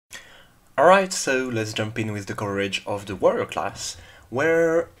Alright, so let's jump in with the coverage of the warrior class,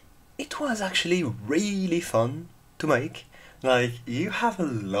 where it was actually really fun to make. Like, you have a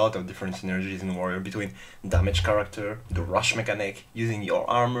lot of different synergies in warrior between damage character, the rush mechanic, using your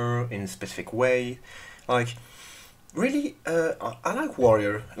armor in a specific way. Like, really, I like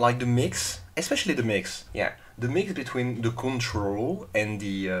warrior, like the mix, especially the mix, yeah. The mix between the control and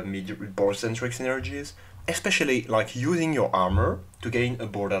the board centric synergies, especially like using your armor to gain a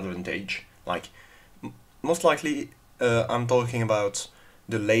board advantage. Like, most likely, I'm talking about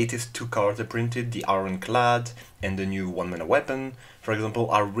the latest two cards they printed, the Ironclad and the new one mana weapon. For example,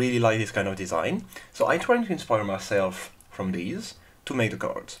 I really like this kind of design, so I try to inspire myself from these to make the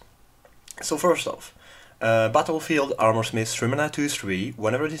cards. So first off, Battlefield Armorsmith 3 mana 2/3.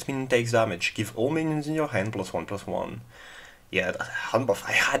 Whenever this minion takes damage, give all minions in your hand +1/+1. Yeah, hand buff.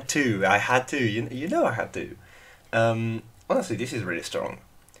 I had to. You know I had to. Honestly, this is really strong.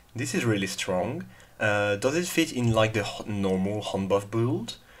 This is really strong. Does it fit in like the normal hand buff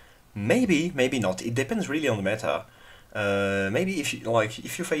build? Maybe, maybe not. It depends really on the meta. Maybe if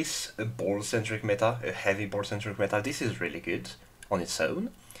you face a board centric meta, a heavy board centric meta, this is really good on its own.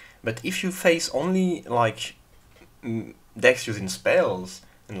 But if you face only like decks using spells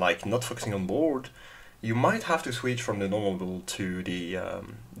and like not focusing on board, you might have to switch from the normal build to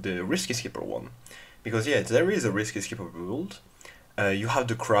the risky skipper one, because yeah, there is a risky skipper build. You have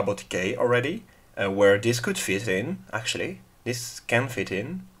the Crabot K already, where this could fit in. Actually, this can fit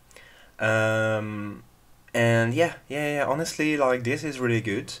in. And yeah. Honestly, like this is really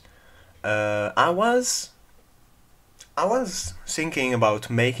good. I was thinking about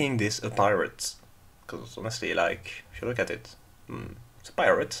making this a pirate, because honestly, like, if you look at it, it's a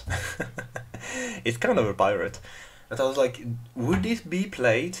pirate. It's kind of a pirate. And I was like, would this be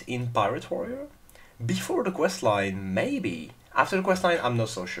played in Pirate Warrior? Before the quest line, maybe. After the quest line, I'm not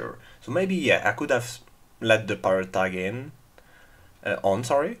so sure. So maybe, yeah, I could have let the pirate tag in,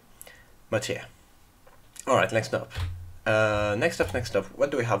 sorry. But yeah. Alright, next up. Next up,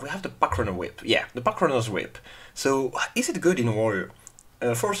 what do we have? We have the Packrunner Whip. Yeah, the Packrunner's Whip. So, is it good in Warrior?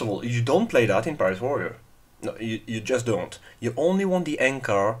 First of all, you don't play that in Pirate Warrior. No, you just don't. You only want the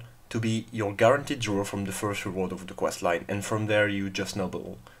Anchor to be your guaranteed draw from the first reward of the quest line, and from there you just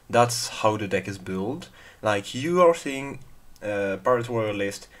noble. That's how the deck is built. Like, you are seeing Pirate Warrior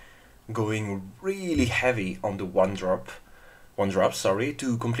list going really heavy on the one drop, sorry,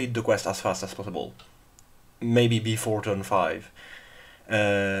 to complete the quest as fast as possible. Maybe before turn 5.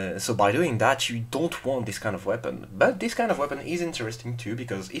 So by doing that, you don't want this kind of weapon. But this kind of weapon is interesting too,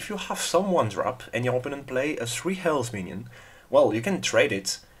 because if you have some 1-drop and your opponent play a 3 health minion, well, you can trade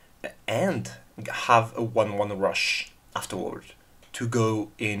it and have a 1/1 rush afterward to go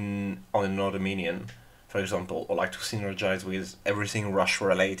in on another minion, for example, or like to synergize with everything rush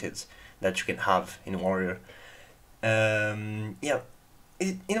related that you can have in Warrior. Yeah,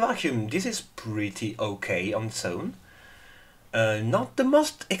 in a vacuum, this is pretty okay on its own. Not the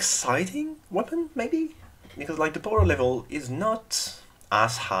most exciting weapon, maybe? Because like the power level is not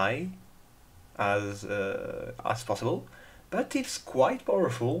as high as possible, but it's quite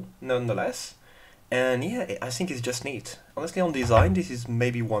powerful nonetheless. And yeah, I think it's just neat. Honestly, on design, this is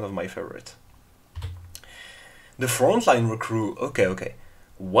maybe one of my favorite. The Frontline Recruit, okay.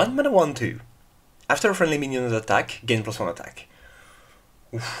 1 mana 1/2. After a friendly minion's attack, gain +1 attack.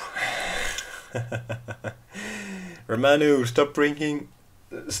 Romano, stop bringing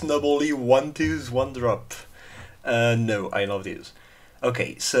snubbly 1/2s 1-drop. No, I love these.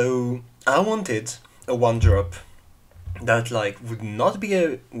 Okay, so I wanted a 1-drop that like would not be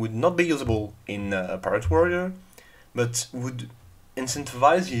usable in Pirate Warrior, but would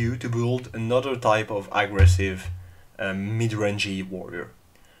incentivize you to build another type of aggressive mid-rangey warrior,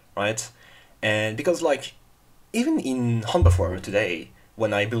 right? And because like even in Hand Buff Warrior today,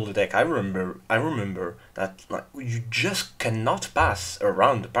 when I build a deck, I remember that like you just cannot pass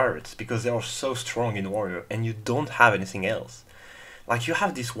around the pirates because they are so strong in Warrior, and you don't have anything else. Like you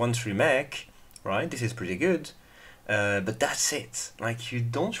have this 1/3 mech, right? This is pretty good, but that's it. Like you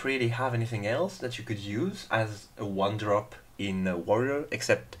don't really have anything else that you could use as a 1-drop in Warrior,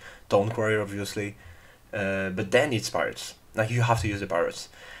 except Taunt Warrior, obviously. But then it's pirates. Like you have to use the pirates,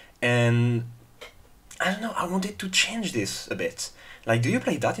 and I don't know. I wanted to change this a bit. Like, do you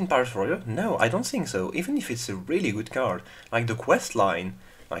play that in Pirate Warrior? No, I don't think so. Even if it's a really good card, like the quest line,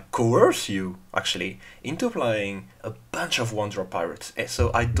 like coerce you actually into playing a bunch of 1-drop pirates. So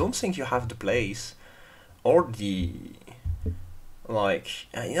I don't think you have the place or the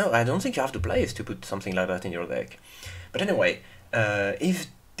I don't think you have the place to put something like that in your deck. But anyway, if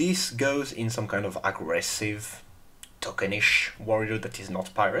this goes in some kind of aggressive tokenish warrior that is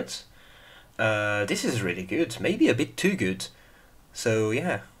not pirates, This is really good, maybe a bit too good. So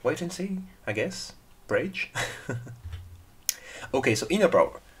yeah, wait and see, I guess. Rage. Okay, so Inner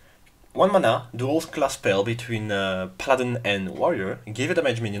Power. 1 mana, dual class spell between Paladin and Warrior. Give a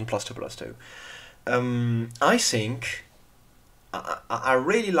damage minion +2/+2. I think I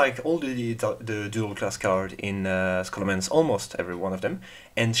really like all the dual class card in Scholomance, almost every one of them.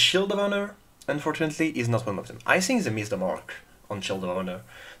 And Shield of Honor, unfortunately, is not one of them. I think they missed the mark on Shield of Honor,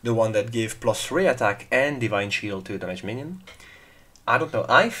 the one that gave +3 attack and Divine Shield to a damage minion. I don't know,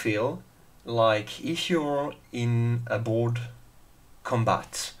 I feel like if you're in a board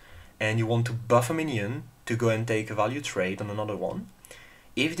combat and you want to buff a minion to go and take a value trade on another one,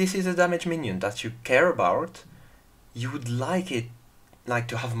 if this is a damage minion that you care about, you would like it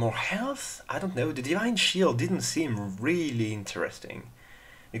to have more health? I don't know, the Divine Shield didn't seem really interesting.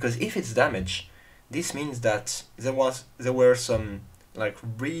 Because if it's damage, this means that there were some like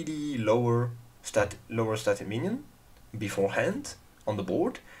really lower static minion beforehand on the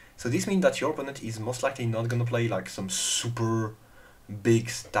board. So this means that your opponent is most likely not gonna play like some super big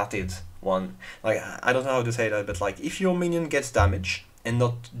statted one. Like, I don't know how to say that, but like if your minion gets damage and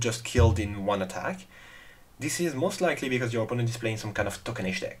not just killed in one attack, this is most likely because your opponent is playing some kind of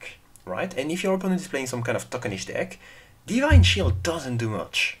tokenish deck, right? And if your opponent is playing some kind of tokenish deck, Divine Shield doesn't do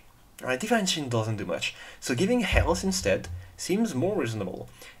much, right? Divine Shield doesn't do much. So giving health instead seems more reasonable.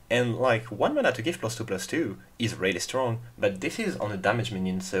 And like 1 mana to give +2/+2 is really strong, but this is on a damage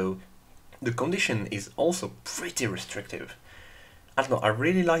minion, so the condition is also pretty restrictive. I don't know, I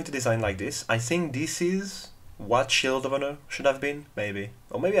really like the design like this. I think this is what Shield of Honor should have been, maybe.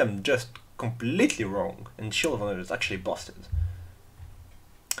 Or maybe I'm just completely wrong, and Shield of Honor is actually busted.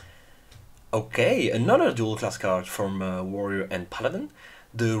 Okay, another dual class card from Warrior and Paladin.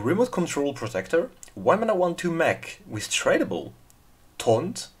 The Remote Control Protector. 1 mana 1/2 mech with tradable,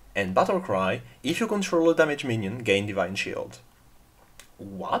 Taunt, and Battle Cry. If you control a damage minion, gain Divine Shield.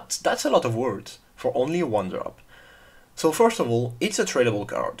 What? That's a lot of words for only 1 drop. So first of all, it's a tradable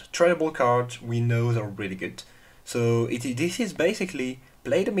card. Tradable cards, we know they're really good. So this is basically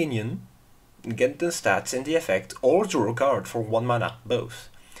play the minion, get the stats and the effect, or draw a card for 1 mana, both.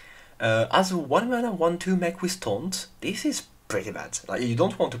 As a 1 mana 1/2 mech with Taunt, this is pretty bad. Like, you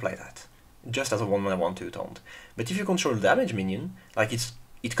don't want to play that, just as a 1 mana 1/2 Taunt. But if you control the damage minion, like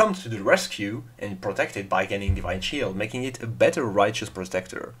it comes to the rescue and protected by gaining Divine Shield, making it a better Righteous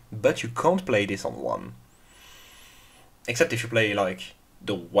Protector. But you can't play this on 1. Except if you play like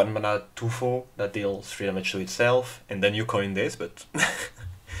the 1 mana 2/4 that deals 3 damage to itself, and then you coin this, but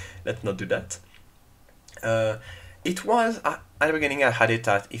let's not do that. It was, at the beginning I had it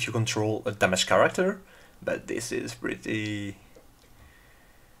that if you control a damage character, but this is pretty...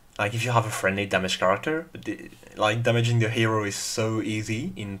 Like, if you have a friendly damage character, like, damaging the hero is so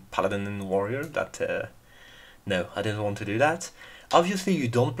easy in Paladin and Warrior that, no, I didn't want to do that. Obviously, you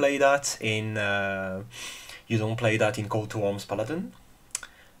don't play that in Call to Arms Paladin,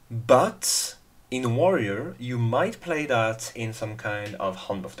 but in Warrior, you might play that in some kind of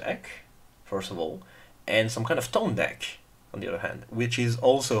hand buff deck, first of all, and some kind of taunt deck, on the other hand, which is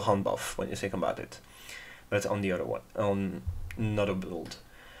also hand buff when you think about it, but on the other one, on another build.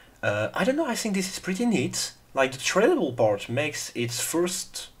 I don't know, I think this is pretty neat. Like, the tradable part makes its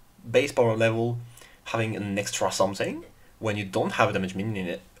first base power level having an extra something. When you don't have a damage minion in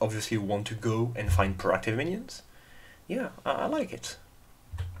it, obviously you want to go and find proactive minions. Yeah, I like it.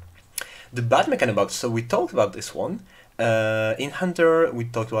 The bad mechanics, so we talked about this one. In Hunter, we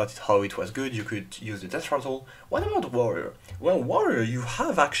talked about how it was good, you could use the Death Rattle. What about Warrior? Well, Warrior, you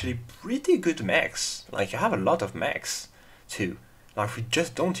have actually pretty good mechs. Like, you have a lot of mechs, too. Like, we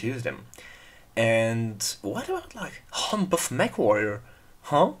just don't use them. And what about, like, hand buff mech Warrior?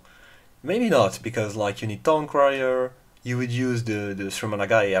 Huh? Maybe not, because, like, you need Town Crier, you would use the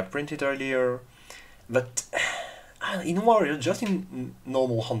Srimanagai I printed earlier. But in Warrior, just in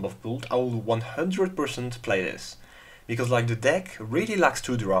normal hand buff build, I will 100% play this. Because, like, the deck really lacks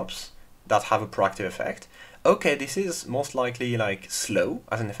 2 drops that have a proactive effect. Okay, this is most likely, like, slow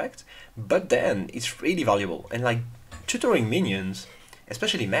as an effect, but then it's really valuable. And, like, tutoring minions,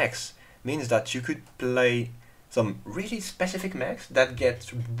 especially mechs, means that you could play some really specific mechs that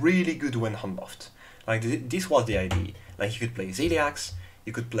get really good when hand buffed. Like, this was the idea. Like, you could play Zeliax,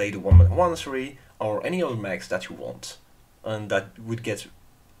 you could play the 1/1/3, or any other mechs that you want, and that would get,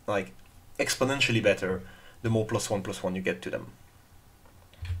 like, exponentially better the more +1/+1 you get to them.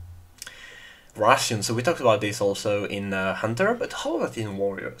 Ration, so we talked about this also in Hunter, but how about in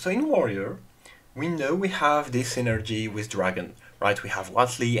Warrior? So in Warrior, we know we have this synergy with Dragon, right? We have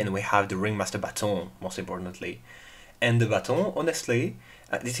Watley and we have the Ringmaster Baton, most importantly. And the Baton, honestly,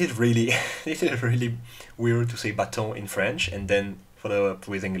 This is really this is really weird to say bâton in French and then follow up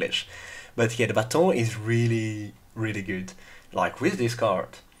with English. But yeah, the bâton is really really good. Like with this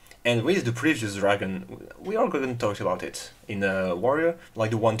card and with the previous dragon, we are going to talk about it in Warrior,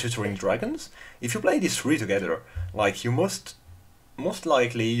 like the one tutoring dragons. If you play these three together, like you most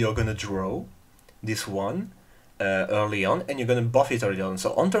likely you're gonna draw this one early on, and you're gonna buff it early on.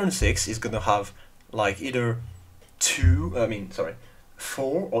 So on turn 6, it's gonna have like either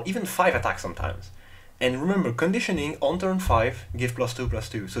four or even 5 attacks sometimes. And remember, conditioning on turn 5 give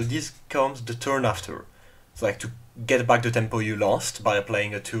 +2/+2. So this comes the turn after. It's like to get back the tempo you lost by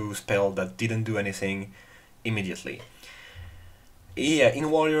applying a 2 spell that didn't do anything immediately. Yeah, in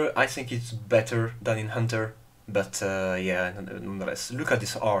Warrior I think it's better than in Hunter, but yeah, nonetheless, look at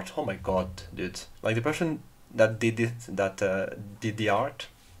this art. Oh my god, dude! Like the person that did it, did the art,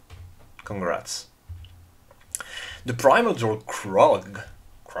 congrats. The Primordial Krog,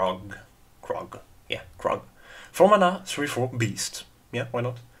 yeah, Krog. 4 mana, 3/4 beast. Yeah, why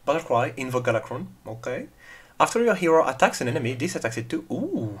not? Battlecry, invoke Galakron. Okay. After your hero attacks an enemy, this attacks it too.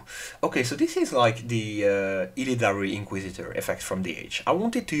 Ooh. Okay, so this is like the Illidari Inquisitor effect from DH. I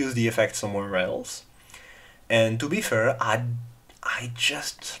wanted to use the effect somewhere else. And to be fair, I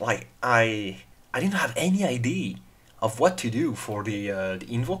just like I didn't have any idea of what to do for the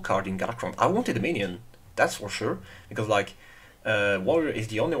invoke card in Galakron. I wanted a minion, that's for sure, because like Warrior is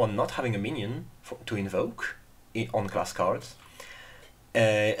the only one not having a minion to invoke on class cards.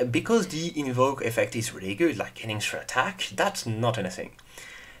 Because the invoke effect is really good, like getting extra attack, that's not anything.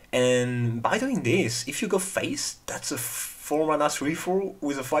 And by doing this, if you go face, that's a 4 mana 3/4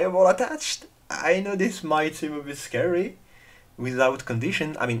 with a fireball attached. I know this might seem a bit scary without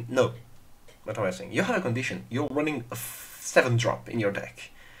condition. I mean, no. What am I saying? You have a condition. You're running a 7-drop in your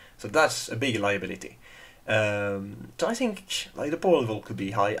deck. So that's a big liability. So I think like the power level could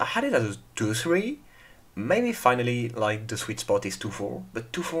be high. I had it as a 2/3. Maybe finally like the sweet spot is 2/4,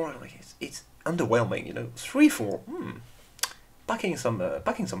 but 2/4 like it's underwhelming, you know. 3/4, packing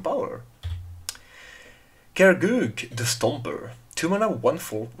some power. Kergug the Stomper, 2 mana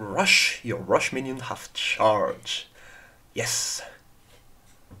 1/4 rush. Your rush minion have charge. Yes,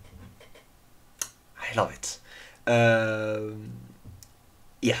 I love it.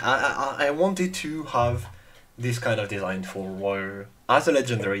 Yeah, I wanted to have this kind of design for Warrior as a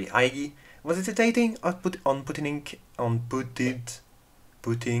legendary. I was hesitating on putting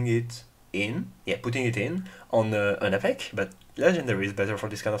it in on an epic, but legendary is better for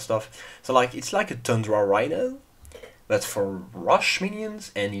this kind of stuff. So like it's like a Tundra Rhino, but for rush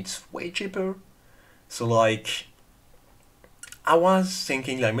minions, and it's way cheaper. So like I was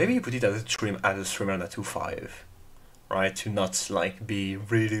thinking like maybe you put it as a 3 mana 2/5, right? To not like be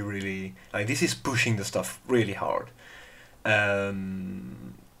really like this is pushing the stuff really hard.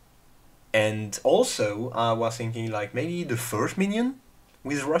 And also, I was thinking like maybe the first minion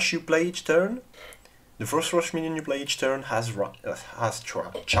with rush you play each turn. The first rush minion you play each turn has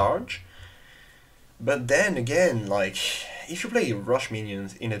charge. But then again, like if you play rush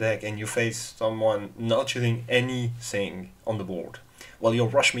minions in a deck and you face someone not choosing anything on the board, well, your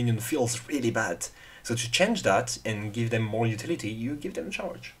rush minion feels really bad. So to change that and give them more utility, you give them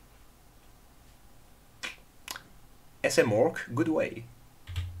charge. SM Orc, good way.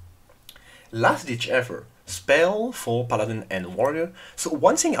 Last Ditch Ever, spell for Paladin and Warrior. So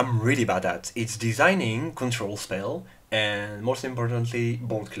one thing I'm really bad at is designing control spell and most importantly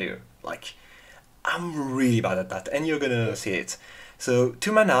board clear. Like I'm really bad at that and you're gonna see it. So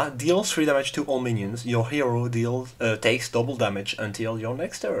 2 mana deals 3 damage to all minions. Your hero takes double damage until your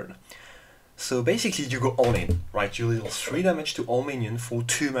next turn. So basically you go all in, right? You deal 3 damage to all minions for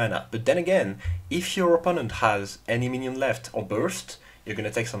 2 mana. But then again, if your opponent has any minion left or burst, you're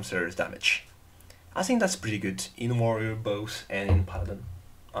gonna take some serious damage. I think that's pretty good in Warrior both and in Paladin.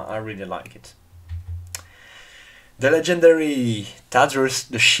 I really like it. The legendary Tadros,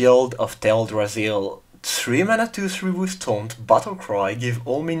 the Shield of Teldrassil. 3 mana 2/3 with Taunt, Battlecry, give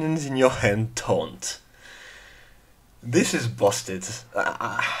all minions in your hand Taunt. This is busted.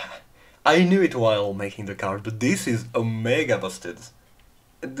 I knew it while making the card, but this is omega busted.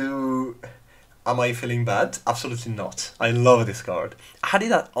 Am I feeling bad? Absolutely not. I love this card. I had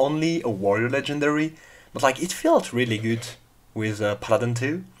it at only a Warrior Legendary, but like it felt really good with Paladin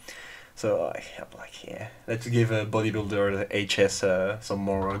too. So I'm like, yeah, let's give Bodybuilder HS some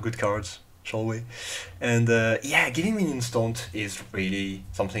more good cards, shall we? And yeah, giving minions Taunt is really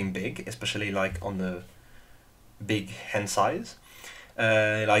something big, especially like on the big hand size.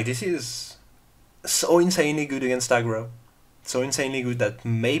 Like this is so insanely good against aggro. So insanely good that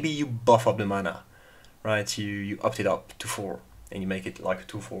maybe you buff up the mana, right? You upped it up to 4. and you make it like a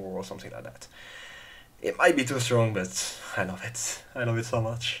 2/4 or something like that. It might be too strong, but I love it. I love it so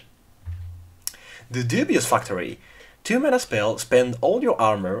much. The Dubious Factory. 2 mana spell, spend all your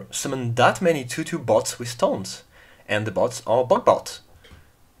armor, summon that many 2/2 bots with stones. And the bots are Bugbot.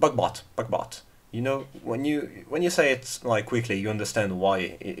 Bugbot. You know, when you say it like quickly, you understand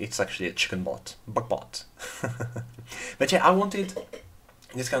why it's actually a chicken bot. Bugbot. But yeah, I wanted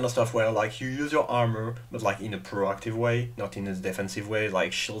this kind of stuff where like you use your armor, but like in a proactive way, not in a defensive way,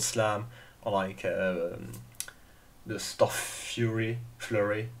 like Shield Slam or like the Stuff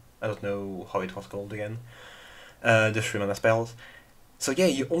Flurry. I don't know how it was called again. The 3 mana spells. So yeah,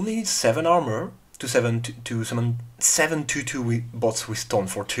 you only need 7 armor to summon 7 2/2 bots with stone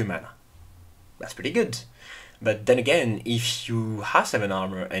for 2 mana. That's pretty good. But then again, if you have 7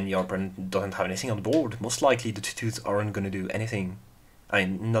 armor and your opponent doesn't have anything on the board, most likely the 2/2s aren't gonna do anything. I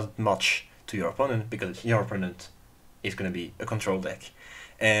mean, not much to your opponent, because your opponent is gonna be a control deck.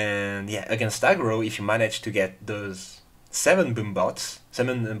 And yeah, against aggro, if you manage to get those 7 bots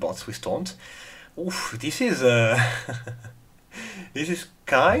with taunt, oof, this is this is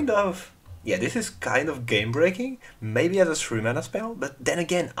kind of game breaking. Maybe as a 3 mana spell, but then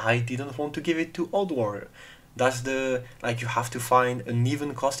again, I didn't want to give it to Old Warrior. That's the you have to find an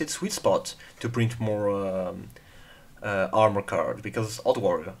even costed sweet spot to print more armor card, because Odd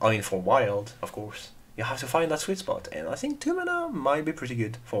Warrior, I mean for Wild, of course, you have to find that sweet spot, and I think 2 mana might be pretty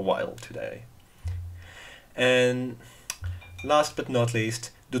good for Wild today. And last but not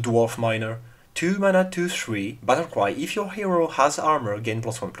least, the Dwarf Miner. 2 mana 2/3, Battlecry. If your hero has armor, gain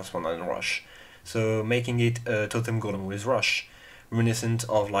 +1/+1 and rush. So making it a Totem Golem with rush. Reminiscent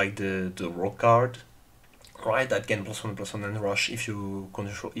of like the Rogue card, right? That gain +1/+1 and rush if you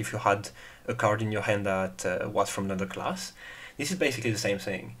had a card in your hand that was from another class. This is basically the same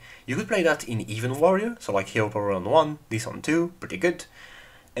thing. You could play that in Even Warrior, so like hero power on 1, this on 2, pretty good.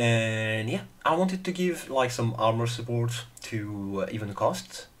 And yeah, I wanted to give like some armor support to even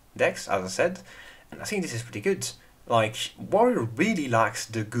cost decks, as I said, and I think this is pretty good. Like, Warrior really lacks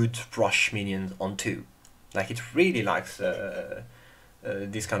the good rush minion on 2. Like, it really lacks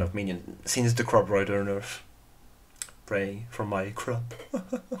this kind of minion since the Crop Rider nerf. Pray for my crop.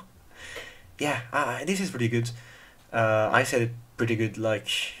 Yeah, this is pretty good. I said it pretty good. Like,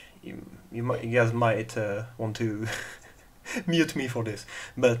 you guys might want to mute me for this,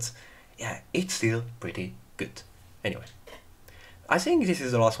 but yeah, it's still pretty good. Anyway, I think this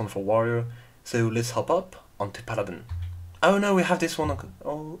is the last one for Warrior, so let's hop up onto Paladin. Oh no, we have this one.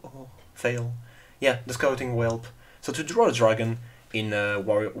 Oh, fail. Yeah, the Scouting Whelp. So to draw a dragon in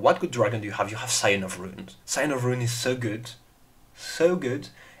Warrior, what good dragon do you have? You have Scion of Runes. Scion of Runes is so good. So good.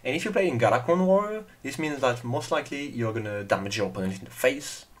 And if you play in Galakrond Warrior, this means that most likely you're gonna damage your opponent in the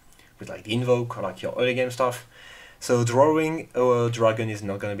face with like the Invoke or like your early game stuff. So drawing a dragon is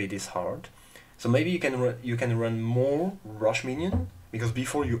not gonna be this hard. So maybe you can run more rush minion, because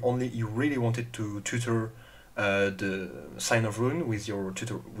before you really wanted to tutor the Sign of Rune with your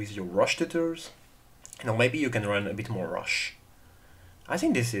rush tutors. Now maybe you can run a bit more rush. I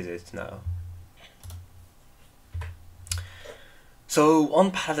think this is it now. So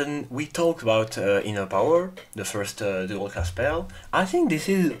on Paladin, we talked about Inner Power, the first dual class spell. I think this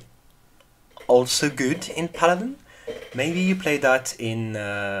is also good in Paladin. Maybe you play that in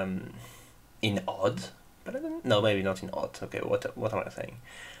Odd Paladin? No, maybe not in Odd. Okay, what am I saying?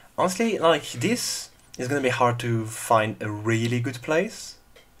 Honestly, like, this is gonna be hard to find a really good place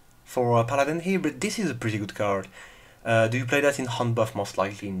for Paladin here, but this is a pretty good card. Do you play that in Hunt buff? Most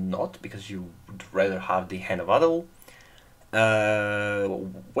likely not, because you would rather have the Hand of Adel.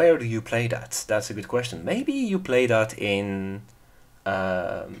 Where do you play that? That's a good question. Maybe you play that in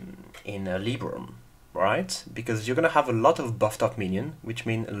Libram, right? Because you're gonna have a lot of buffed up minion, which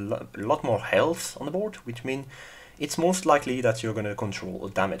mean a lot more health on the board, which mean it's most likely that you're gonna control a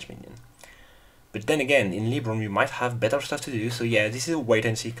damage minion. But then again, in Libram you might have better stuff to do, so yeah, this is a wait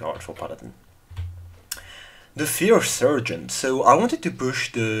and see card for Paladin. The Fierce Sergeant. So I wanted to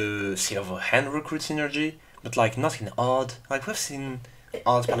push the Silver Hand Recruit synergy, but like not in Odd. Like, we've seen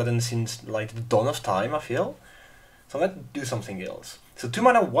Odd Paladin since like the dawn of time, I feel. So let's do something else. So 2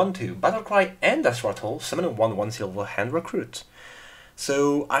 mana 1/2, Battlecry and Death Rattle, summon a 1/1 Silver Hand Recruit.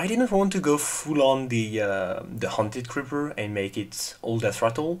 So I didn't want to go full on the Hunted Creeper and make it all Death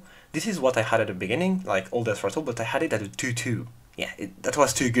Rattle. This is what I had at the beginning, like all Death Rattle, but I had it at a 2/2. Yeah, that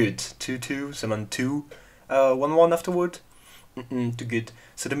was too good. 2/2, summon 2, 1/1 afterward. Too good.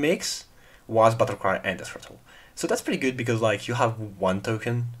 So the mix was Battlecry and Death Rattle. So that's pretty good because like you have 1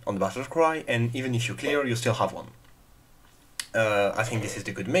 token on the Battlecry, and even if you clear, you still have 1. I think this is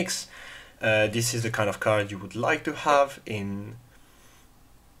the good mix. This is the kind of card you would like to have in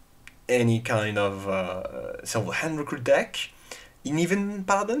any kind of Silver Hand Recruit deck, in even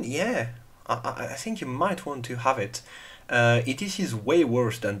Paladin, yeah, I think you might want to have it. It is way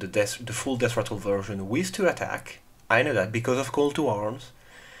worse than the full Death Rattle version with 2 attack. I know that because of Call to Arms.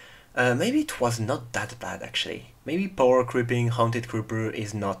 Maybe it was not that bad actually. Maybe power creeping Haunted Creeper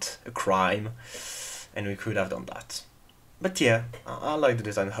is not a crime, and we could have done that. But yeah, I like the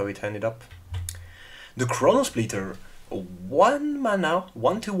design, how it ended up. The Chrono Splitter, a 1 mana,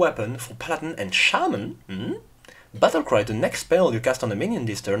 1/2 weapon for Paladin and Shaman. Battlecry, the next spell you cast on a minion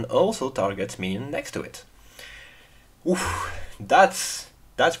this turn also targets minion next to it. Oof, that's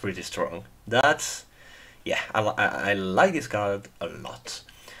pretty strong. Yeah, I like this card a lot.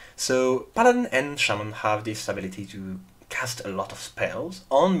 So Paladin and Shaman have this ability to cast a lot of spells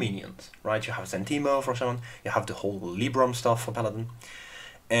on minions, right? You have Sentimo for Shaman, you have the whole Libram stuff for Paladin,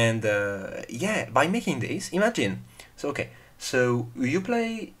 and yeah, by making this, imagine. So okay, so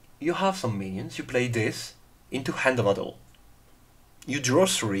you have some minions, you play this into Hand of Adol. You draw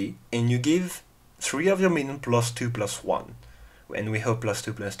 3, and you give 3 of your minions +2/+1, and we hope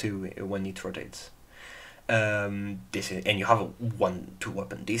 +2/+2 when it rotates. This is, and you have a 1/2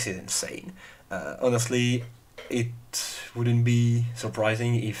 weapon. This is insane. Honestly, it wouldn't be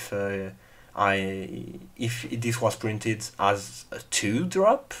surprising if this was printed as a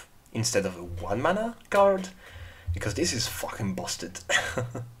 2-drop instead of a 1 mana card, because this is fucking busted.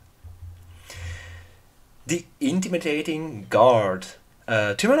 The Intimidating Guard.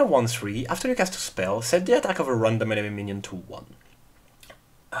 2 mana 1/3. After you cast a spell, set the attack of a random enemy minion to 1.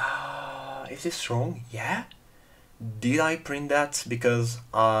 Is this strong? Yeah. Did I print that because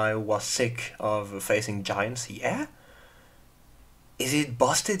I was sick of facing giants? Yeah. Is it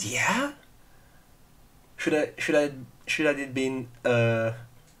busted? Yeah. Should it been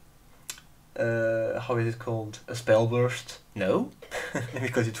how is it called? A spell burst? No,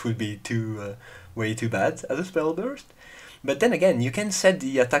 because it would be way too bad as a spell burst. But then again, you can set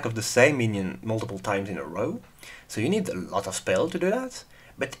the attack of the same minion multiple times in a row, so you need a lot of spell to do that.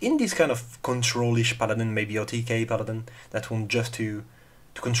 But in this kind of control-ish Paladin, maybe OTK Paladin, that want just to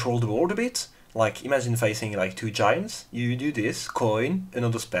control the board a bit, like imagine facing like 2 giants, you do this, coin,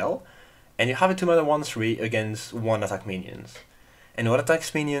 another spell, and you have a 2 mana 1/3 against 1 attack minions. And what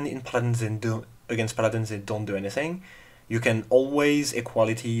attacks minion in Paladins against Paladins that don't do anything, you can always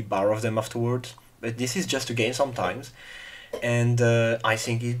equality bar of them afterwards, but this is just a game sometimes, and I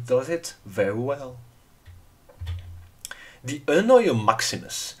think it does it very well. The Annoyer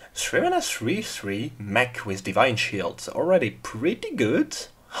Maximus, 3 mana 3/3 mech with Divine Shield, already pretty good,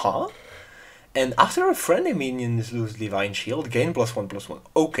 huh? And after a friendly minions lose Divine Shield, gain +1/+1.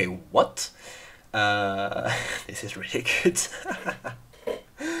 Okay, what? This is really good.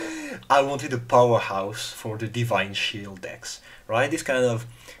 I wanted a powerhouse for the Divine Shield decks, right? This kind of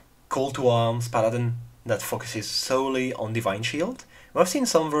Call to Arms Paladin that focuses solely on Divine Shield. I've seen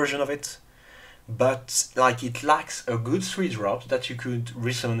some version of it, but like it lacks a good 3-drop that you could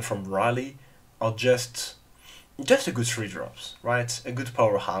resummon from Rally, or just a good 3-drops, right? A good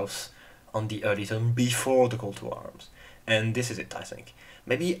powerhouse on the early turn before the Call to Arms. And this is it, I think.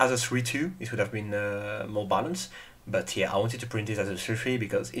 Maybe as a 3/2 it would have been more balanced, but yeah, I wanted to print it as a 3/3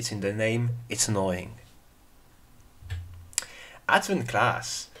 because it's in the name, it's annoying. Advent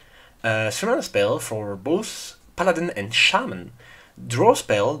Class. 3 mana spell for both Paladin and Shaman. Draw a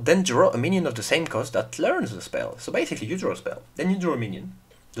spell, then draw a minion of the same cost that learns the spell. So basically you draw a spell, then you draw a minion,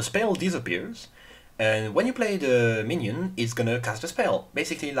 the spell disappears, and when you play the minion, it's gonna cast a spell.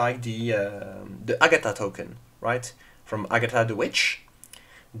 Basically like the Agatha token, right? From Agatha the Witch,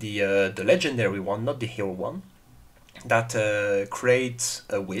 the legendary one, not the hero one, that creates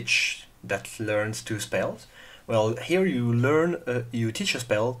a witch that learns 2 spells. Well, here you teach a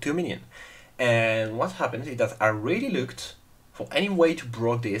spell to a minion. And what happens is that I really looked for any way to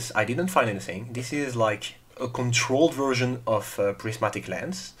block this. I didn't find anything. This is like a controlled version of Prismatic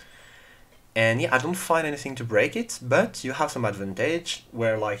Lens. And yeah, I don't find anything to break it, but you have some advantage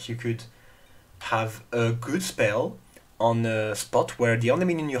where like you could have a good spell on a spot where the only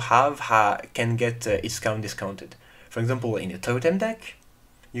minion you have can get its count discounted. For example, in a totem deck,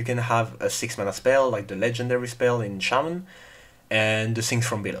 you can have a 6 mana spell, like the legendary spell in Shaman, and the Things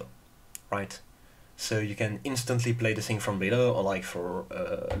from Below, right? So you can instantly play the Thing from Below, or like for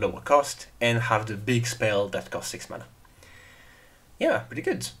a lower cost, and have the big spell that costs 6 mana. Yeah, pretty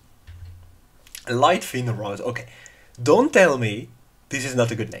good. Lightfin Arouse, okay. Don't tell me this is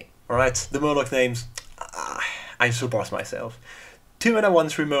not a good name, alright? The Murloc names, I surpass myself. 2 mana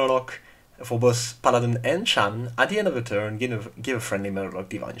 1/3 Murloc for both Paladin and Shaman. At the end of the turn, give a friendly Murloc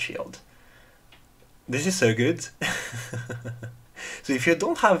Divine Shield. This is so good. So if you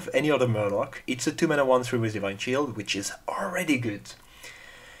don't have any other Murloc, it's a 2-mana 1/3 with Divine Shield, which is already good.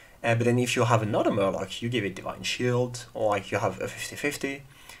 But then if you have another Murloc, you give it Divine Shield, or like you have a 50/50,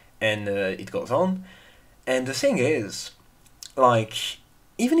 and it goes on. And the thing is, like,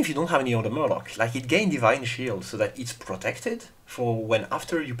 even if you don't have any other Murloc, like it gains Divine Shield so that it's protected for when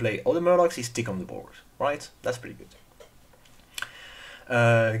after you play other Murlocs, it stick on the board, right? That's pretty good.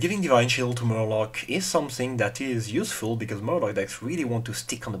 Giving Divine Shield to Murloc is something that is useful because Murloc decks really want to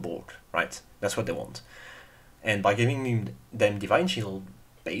stick on the board, right? That's what they want. And by giving them Divine Shield,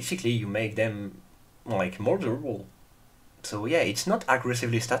 basically you make them like more durable. So yeah, it's not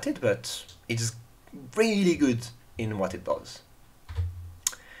aggressively statted, but it's really good in what it does.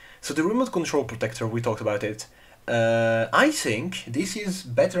 So the Remote Control Protector, we talked about it. I think this is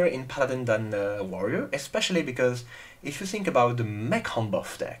better in Paladin than Warrior, especially because if you think about the Mech Hunt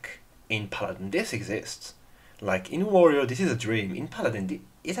buff deck in Paladin, this exists. Like in Warrior, this is a dream. In Paladin,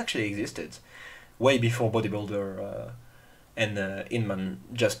 it actually existed way before Bodybuilder and Inman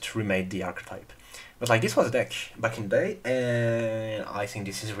just remade the archetype. But like this was a deck back in the day, and I think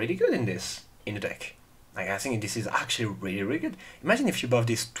this is really good in the deck. Like I think this is actually really good. Imagine if you buff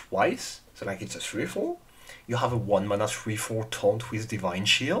this twice, so like it's a 3/4. You have a 1-mana 3/4 taunt with Divine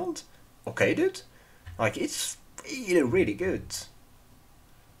Shield. Okay, dude. Like it's really good.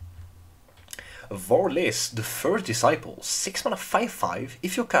 Vorlis, the First Disciple, 6-mana 5/5.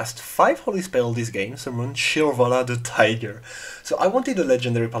 If you cast 5 Holy Spell this game, summon Shirvala the Tiger. So I wanted a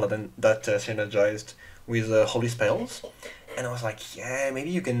legendary paladin that synergized with Holy Spells, and I was like, yeah, maybe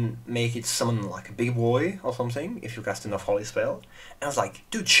you can make it summon like a big boy or something if you cast enough Holy Spell. And I was like,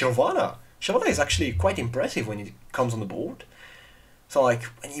 dude, Shirvala is actually quite impressive when it comes on the board. So like,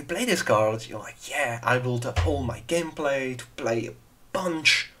 when you play this card, you're like, yeah, I built up all my gameplay to play a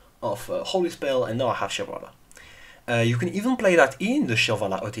bunch of Holy Spell, and now I have Shirvala. You can even play that in the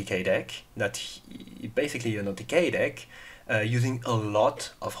Shirvala OTK deck, that basically an OTK deck, using a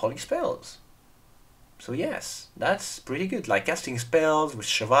lot of Holy Spells. So yes, that's pretty good. Like casting spells with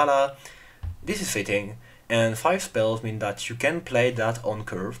Shirvala, this is fitting. And 5 spells mean that you can play that on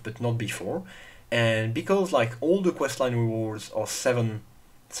curve, but not before. And because like all the questline rewards are 7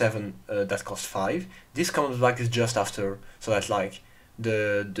 that cost 5, this comes back just after, so that like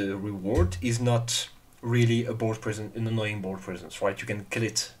the reward is not really a board presence, an annoying board presence, right? You can kill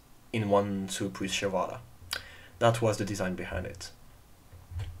it in one swoop with Shirvala. That was the design behind it.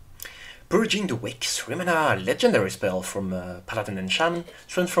 Purging the Wicks, 3-mana legendary spell from Paladin and Shaman.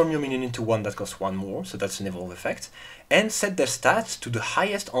 Transform your minion into one that costs 1 more, so that's an evolve effect, and set their stats to the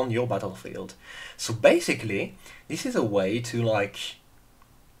highest on your battlefield. So basically, this is a way to like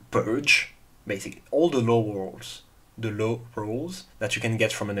purge basically all the low rolls that you can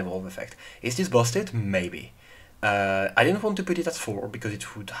get from an evolve effect. Is this busted? Maybe. I didn't want to put it at 4 because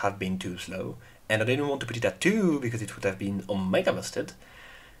it would have been too slow, and I didn't want to put it at 2 because it would have been omega busted.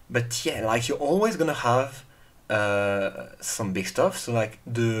 But yeah, like you're always gonna have some big stuff, so like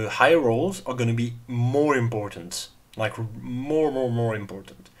the higher rolls are gonna be more important, like more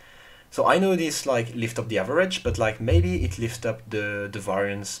important. So I know this like lift up the average, but like maybe it lifts up the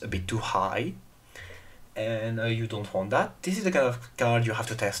variance a bit too high, and you don't want that. This is the kind of card you have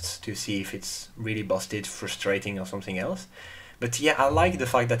to test to see if it's really busted, frustrating, or something else. But yeah, I like the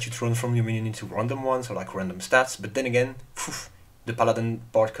fact that you transform your minion into random ones, or like random stats, but then again, poof, the Paladin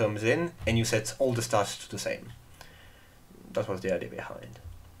part comes in, and you set all the stats to the same. That was the idea behind.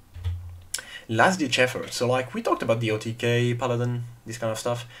 Last ditch effort. So like we talked about the OTK Paladin, this kind of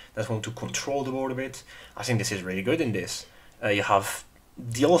stuff, that want to control the board a bit. I think this is really good in this. You have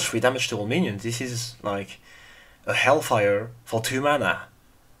deal 3 damage to all minions. This is like a Hellfire for 2 mana.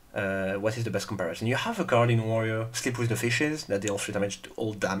 What is the best comparison? You have a card in Warrior, Sleep with the Fishes, that deals 3 damage to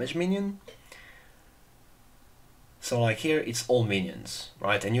all damage minion. So like here it's all minions,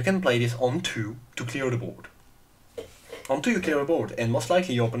 right? And you can play this on 2 to clear the board. On 2 you clear the board, and most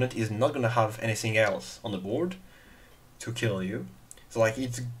likely your opponent is not gonna have anything else on the board to kill you. So like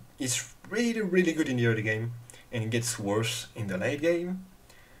it's really good in the early game, and it gets worse in the late game,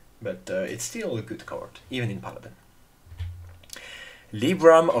 but it's still a good card, even in Paladin.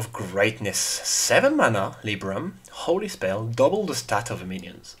 Libram of Greatness, 7 mana Libram, Holy Spell, double the stat of the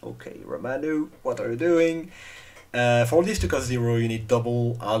minions. Okay, Romano, what are you doing? For this to cost 0, you need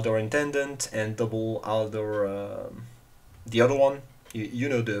double Aldor Intendant and double Aldor, the other one, you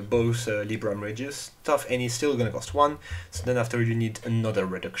know, the both Libram Regius stuff, and it's still gonna cost 1, so then after you need another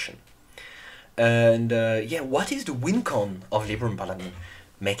reduction. And yeah, what is the win con of Libram Paladin?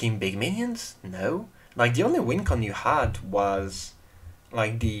 Making big minions? No. Like the only win con you had was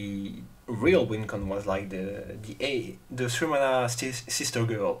like the real win con was like the 3 mana sister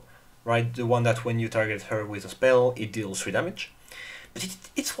girl, right? The one that when you target her with a spell, it deals 3 damage. But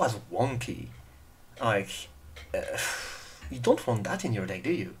it was wonky. Like, you don't want that in your deck,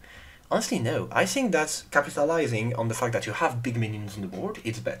 do you? Honestly, no. I think that capitalizing on the fact that you have big minions on the board,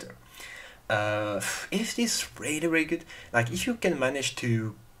 it's better. Is this really, really good? Like, if you can manage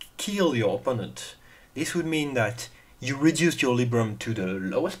to kill your opponent, this would mean that you reduced your Libram to the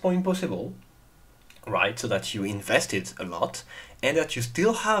lowest point possible, right? So that you invested a lot, and that you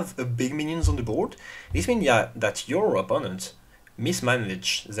still have a big minions on the board. This means that your opponent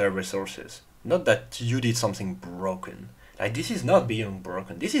mismanaged their resources, not that you did something broken. Like, this is not beyond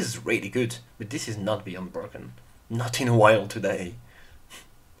broken. This is really good, but this is not beyond broken. Not in a while today.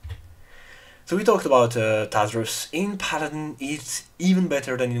 So we talked about Tazros. In Paladin, it's even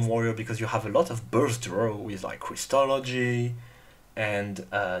better than in Warrior because you have a lot of burst draw with like Christology and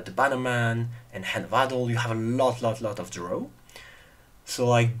the Bannerman and Hand of Adol. You have a lot of draw. So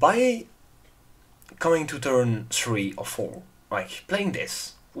like by coming to turn 3 or 4, like playing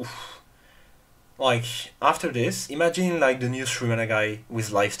this, oof. Like after this, imagine like the new 3 mana guy with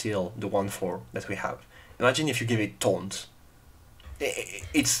Lifesteal, the 1/4 that we have. Imagine if you give it Taunt.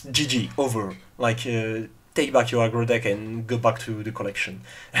 It's GG, over. Like, take back your aggro deck and go back to the collection.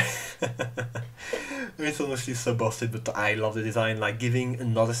 It's honestly so busted, but I love the design. Like, giving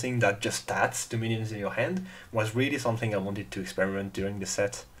another thing that just stats the minions in your hand was really something I wanted to experiment during the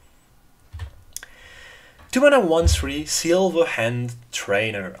set. 2 mana 1/3 Silver Hand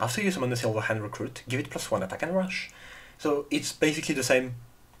Trainer. After you summon the Silver Hand Recruit, give it +1 attack and rush. So it's basically the same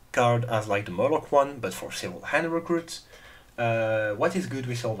card as like the Murloc one, but for Silver Hand Recruits. What is good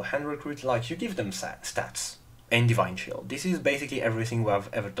with Silver Hand Recruit? Like, you give them stats and Divine Shield. This is basically everything we have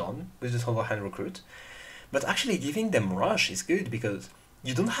ever done with the Silver Hand Recruit. But actually giving them Rush is good because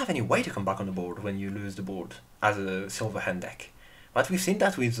you don't have any way to come back on the board when you lose the board as a Silver Hand deck. But we've seen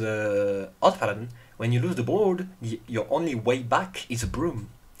that with Odd Paladin. When you lose the board, your only way back is a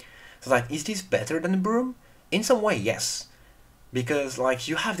Broom. So like, is this better than a Broom? In some way, yes. Because like,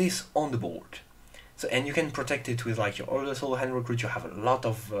 you have this on the board. So, and you can protect it with like your other Silver Hand Recruit. You have a lot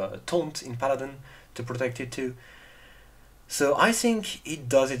of Taunt in Paladin to protect it too. So I think it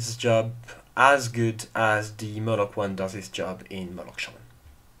does its job as good as the Murloc one does its job in Murloc Shaman.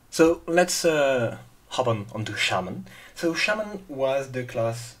 So let's hop onto Shaman. So Shaman was the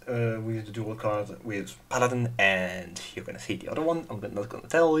class with the dual card with Paladin, and you're gonna see the other one, I'm not gonna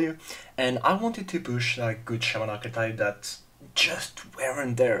tell you. And I wanted to push like good Shaman archetype that just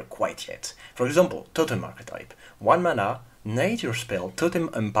weren't there quite yet. For example, Totem archetype. 1 mana, negate your spell, Totem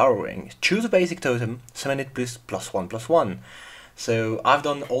Empowering. Choose a basic totem, summon it +1/+1. So I've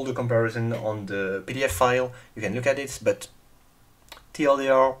done all the comparison on the PDF file, you can look at it, but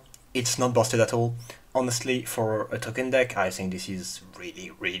TLDR, it's not busted at all. Honestly, for a token deck, I think this is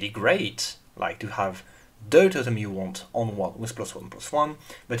really, really great. Like, to have the totem you want on one with +1/+1,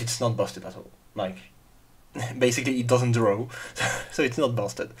 but it's not busted at all. Like, basically it doesn't draw, so it's not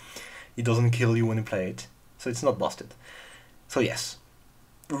busted. It doesn't kill you when you play it, so it's not busted. So yes,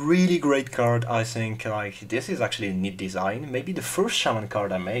 really great card, I think. Like, this is actually a neat design, maybe the first Shaman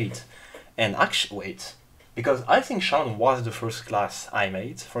card I made. And actually, wait, because I think Shaman was the first class I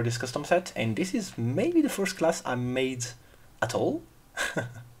made for this custom set, and this is maybe the first class I made at all.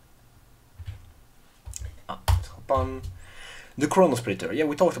 Let's hop on. The Chrono Splitter, yeah,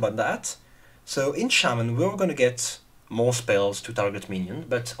 we talked about that. So in Shaman we're gonna get more spells to target minions,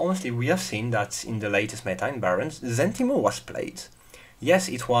 but honestly we have seen that in the latest meta in Barons, Zentimo was played. Yes,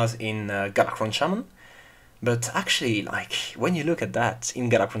 it was in Galakrond Shaman, but actually, like, when you look at that in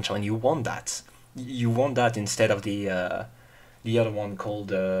Galakrond Shaman, you want that. You want that instead of the other one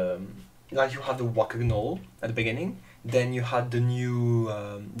called, like, you have the Wakagnol at the beginning, then you had the new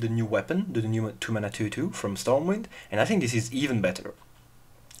weapon, the new 2 mana 2/2 from Stormwind, and I think this is even better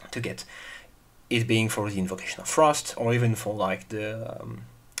to get. It being for the Invocation of Frost, or even for like the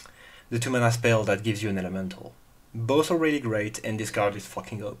 2 mana spell that gives you an elemental. Both are really great, and this card is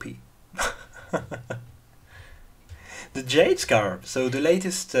fucking OP. The Jade card, so the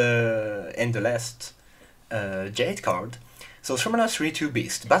latest and the last Jade card. So 3 mana 3/2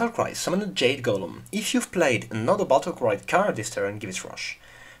 Beast, Battlecry, summon a Jade Golem. If you've played another Battlecry card this turn, give it Rush.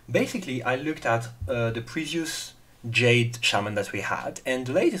 Basically, I looked at the previous Jade Shaman that we had, and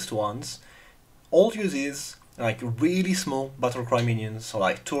the latest ones all uses like really small Battlecry minions, so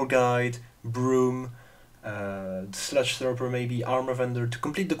like Tour Guide, Broom, Sludge Slurper, maybe Armor Vendor, to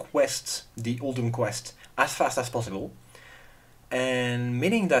complete the quest, the Uldum quest, as fast as possible. And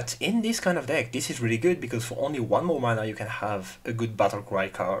meaning that in this kind of deck, this is really good because for only 1 more mana you can have a good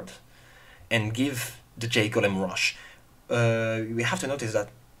Battlecry card. and give the J Golem Rush. We have to notice that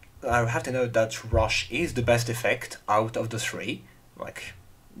I have to note that Rush is the best effect out of the three. Like,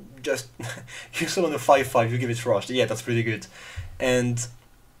 just you summon a 5/5, you give it Rush. Yeah, that's pretty good. And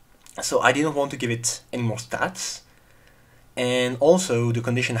so I didn't want to give it any more stats. And also the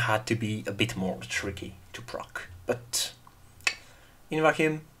condition had to be a bit more tricky to proc. But in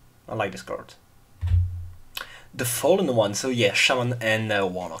vacuum, I like this card. The Fallen One, so yeah, Shaman and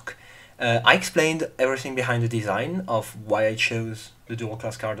Warlock. I explained everything behind the design of why I chose the dual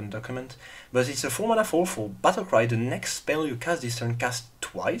class card in the document, but it's a 4-mana 4 for Battlecry. The next spell you cast this turn cast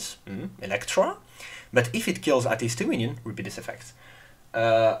twice, Electra, but if it kills at least 2 minions, repeat this effect.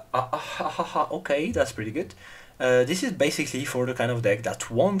 Okay, that's pretty good. This is basically for the kind of deck that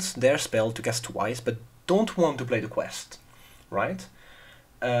wants their spell to cast twice, but don't want to play the quest, right?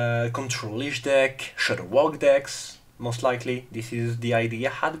 Control-ish deck, Shudderwock decks, most likely. This is the idea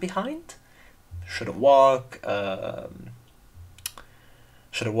I had behind. Shudderwock,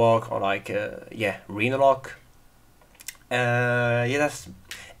 or like, yeah, Renolock. Yeah, that's...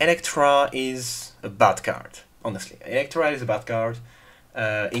 Electra is a bad card, honestly. Electra is a bad card.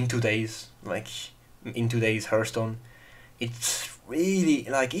 In today's Hearthstone, it's really,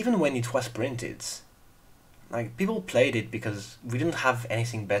 like, even when it was printed, like, people played it because we didn't have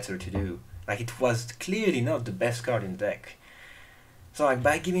anything better to do. Like, it was clearly not the best card in the deck. So, like,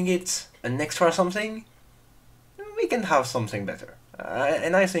 by giving it an extra something, we can have something better.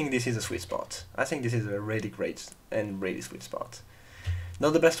 And I think this is a sweet spot. I think this is a really great and really sweet spot.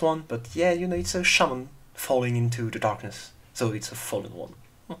 Not the best one, but yeah, you know, it's a shaman falling into the darkness. So it's a fallen one.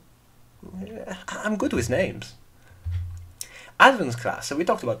 I'm good with names. Advanced class, so we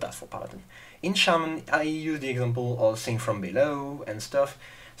talked about that for Paladin. In Shaman, I used the example of Sing From Below and stuff.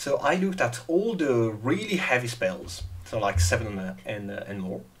 So I looked at all the really heavy spells, so like 7 and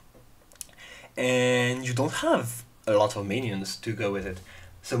more. And you don't have a lot of minions to go with it.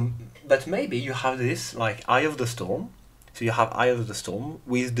 So, but maybe you have this, like Eye of the Storm. So you have Eye of the Storm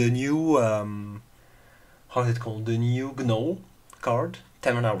with the new, how is it called? The new Gnoll card,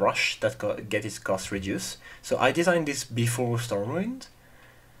 10-mana Rush, that get its cost reduced. So I designed this before Stormwind.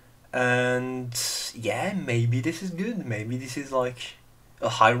 And yeah, maybe this is good. Maybe this is like a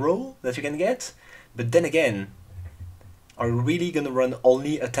high roll that you can get. But then again, are you really gonna run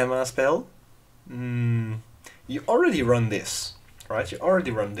only a 10-mana spell? You already run this, right? You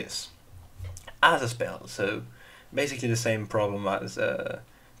already run this as a spell. So basically the same problem as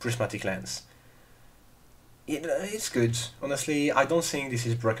Prismatic Lens. It's good. Honestly, I don't think this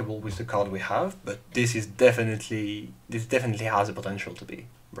is breakable with the card we have, but this definitely has the potential to be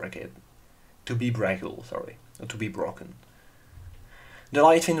breakable, sorry, or to be broken. The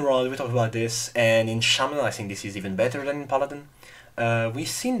Lightning Rod, we talked about this, and in Shaman I think this is even better than in Paladin. We've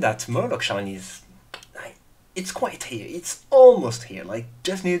seen that Murloc Shaman is, it's quite here, it's almost here, like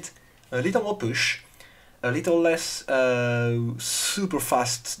just need a little more push, a little less super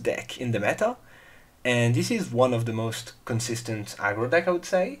fast deck in the meta, and this is one of the most consistent aggro deck, I would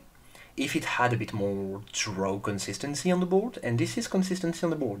say, if it had a bit more draw consistency on the board, and this is consistency on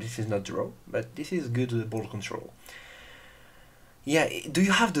the board, this is not draw, but this is good board control. Yeah, do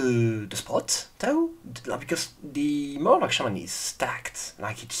you have the spot, though? Because the Murloc Shaman is stacked,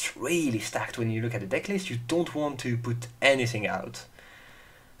 like it's really stacked when you look at the deck list, you don't want to put anything out.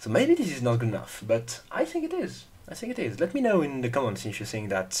 So maybe this is not good enough, but I think it is. I think it is. Let me know in the comments if you think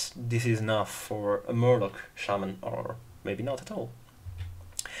that this is enough for a Murloc Shaman, or maybe not at all.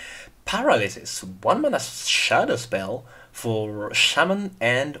 Paralysis, 1-mana shadow spell for Shaman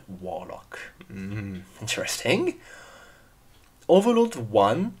and Warlock. Interesting. Overload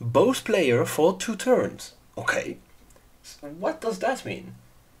 1, both player for 2 turns. Okay. So what does that mean?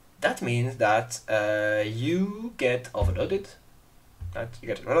 That means that you get overloaded. On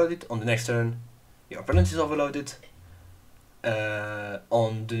the next turn. Your opponent is overloaded.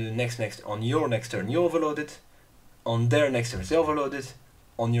 On your next turn, you're overloaded. On their next turn, they're overloaded.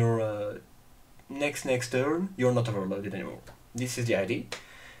 On your next turn, you're not overloaded anymore. This is the idea.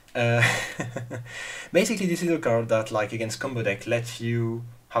 Basically, this is a card that, like against combo deck, lets you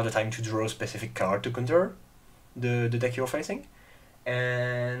have the time to draw a specific card to counter the deck you're facing,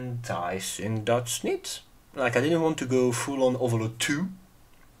 and I think that's neat. Like, I didn't want to go full on Overload 2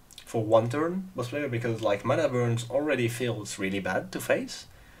 for 1 turn boss player because like mana burns already feels really bad to face.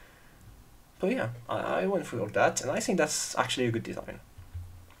 But yeah, I went through all that, and I think that's actually a good design.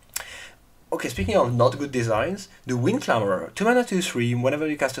 Okay, speaking of not good designs, the Wind Clamourer, 2-mana 2/3, whenever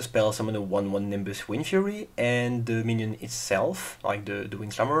you cast a spell, summon a 1/1 Nimbus Wind Fury, and the minion itself, like the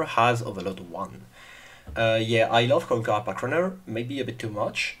Wind Clamourer, has Overload 1. Yeah, I love Coldcard Patroner, maybe a bit too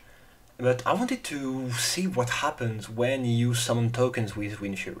much. But I wanted to see what happens when you summon tokens with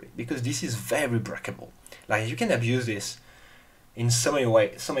Wind Fury, because this is very breakable. Like, you can abuse this in so many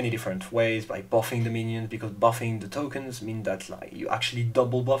ways, so many different ways, by buffing the minions, because buffing the tokens mean that like you actually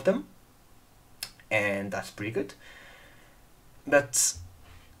double buff them, and that's pretty good. But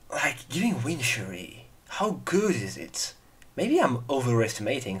like, giving Wind Fury, how good is it? Maybe I'm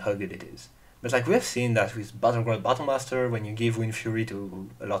overestimating how good it is. But like, we have seen that with Battleground Battlemaster, when you give Wind Fury to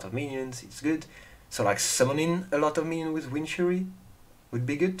a lot of minions, it's good. So like, summoning a lot of minions with Wind Fury would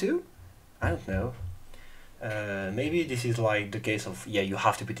be good too? I don't know. Maybe this is like the case of, yeah, you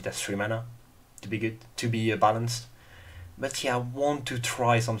have to put it as 3 mana to be good, to be balanced. But yeah, I want to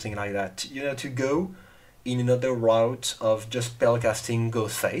try something like that. You know, to go in another route of just spellcasting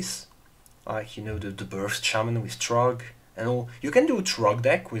Ghostface. Like, you know, the Burst Shaman with Trog and all. You can do a Trog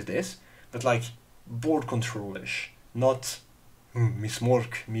deck with this, but like, board control-ish. Not, me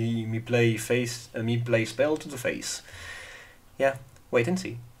smork, me play spell to the face. Yeah, wait and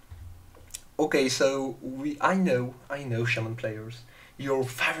see. Okay, so I know, Shaman players, your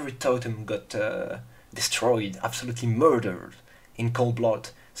favorite totem got destroyed, absolutely murdered in cold blood.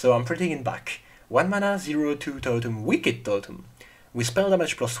 So I'm putting it back. 1 mana, 0/2 totem, Wicked Totem, with spell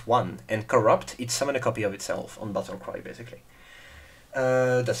damage +1, and Corrupt, it summon a copy of itself on Battlecry, basically.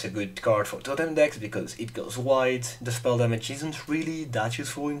 That's a good card for totem decks because it goes wide. The spell damage isn't really that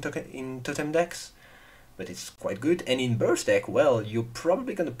useful in totem decks, but it's quite good. And in burst deck, well, you're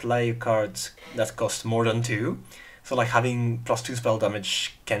probably gonna play cards that cost more than 2, so like having +2 spell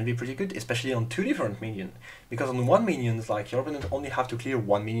damage can be pretty good, especially on 2 different minions. Because on 1 minions, like, your opponent only have to clear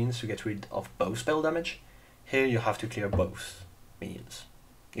 1 minion to get rid of both spell damage. Here you have to clear both minions,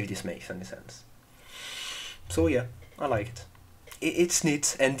 if this makes any sense. So yeah, I like it. It's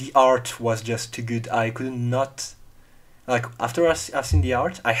neat, and the art was just too good. I could not... Like, after I've seen the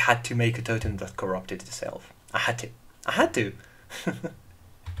art, I had to make a totem that corrupted itself. I had to.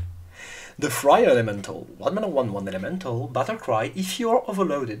 The Friar Elemental. 1 mana 1/1 Elemental, Battlecry. If you're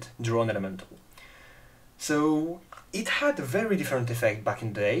overloaded, draw an Elemental. So, it had a very different effect back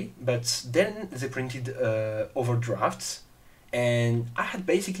in the day, but then they printed Overdrafts, and I had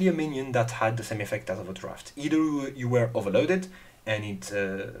basically a minion that had the same effect as Overdraft. Either you were overloaded, and it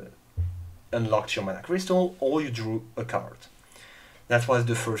unlocked your mana crystal, or you drew a card. That was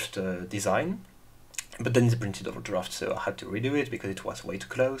the first design, but then they printed Overdraft, so I had to redo it because it was way too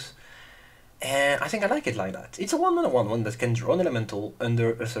close. And I think I like it like that. It's a 1 mana 1/1 that can draw an elemental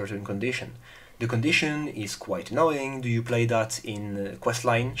under a certain condition. The condition is quite annoying. Do you play that in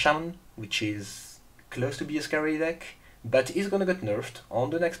Questline Shaman, which is close to be a scary deck, but is gonna get nerfed on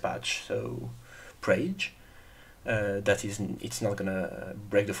the next patch, so Prage. It's not gonna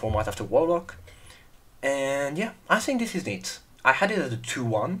break the format after Warlock. And yeah, I think this is neat. I had it as a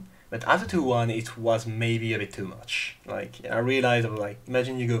 2/1, but as a 2/1 it was maybe a bit too much. Like, I realized, like,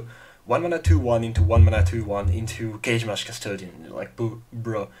 imagine you go 1 mana 2/1 into 1 mana 2/1 into Cage Match Custodian. Like,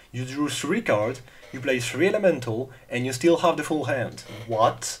 bro, you drew 3 cards, you play 3 elemental, and you still have the full hand.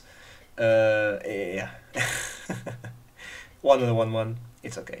 What? Yeah. 1 mana 1/1,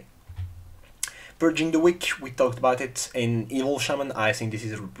 it's okay. Purging the Wick, we talked about it. In Evil Shaman, I think this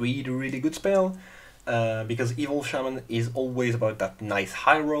is a really good spell, because Evil Shaman is always about that nice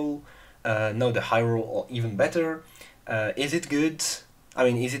high roll. Now the high roll even better. Is it good? I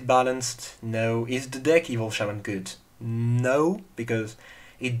mean, is it balanced? No. Is the deck Evil Shaman good? No, because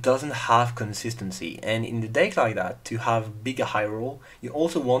it doesn't have consistency. And in the deck like that, to have bigger high roll, you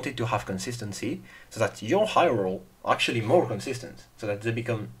also want it to have consistency, so that your high roll actually more consistent, so that they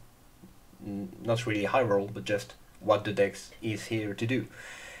become not really high roll, but just what the deck is here to do.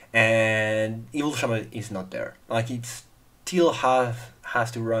 And Evil Shaman is not there. Like, it still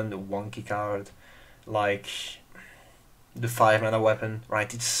has to run the wonky card, like the 5 mana weapon,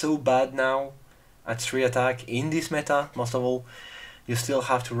 right? It's so bad now at 3 attack in this meta. Most of all, you still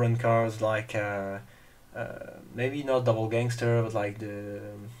have to run cards like maybe not Double Gangster, but like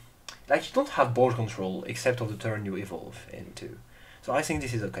you don't have board control except of the turn you evolve into. So I think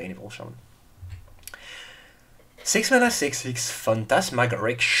this is okay in Evil Shaman. 6 mana 6/6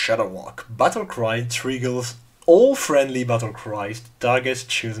 Phantasmagoric Shadowwalk. Battlecry triggers all friendly battle cries, targets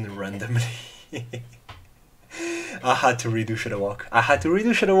chosen randomly. I had to redo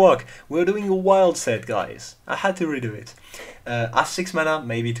Shadowwalk. We're doing a wild set, guys. I had to redo it. As 6 mana,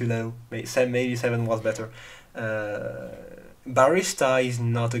 maybe too low. Maybe 7 was better. Barista is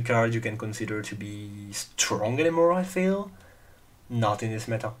not a card you can consider to be strong anymore, I feel. Not in this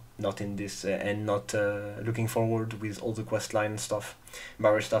meta. Not in this, and not looking forward with all the questline and stuff.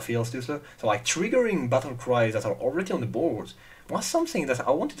 Barista feels too slow. So like, triggering battle cries that are already on the board, was something that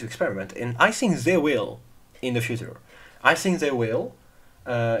I wanted to experiment, and I think they will in the future. I think they will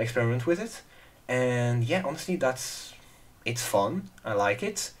experiment with it, and yeah, honestly, it's fun. I like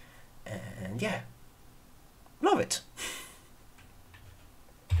it, and yeah, love it.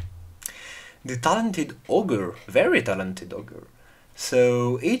 The Talented Ogre, very talented ogre.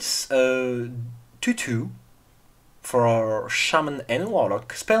 So it's a 2/2 for our Shaman and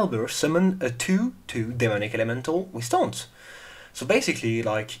Warlock. Spellburst summon a 2/2 demonic elemental with taunt. So basically,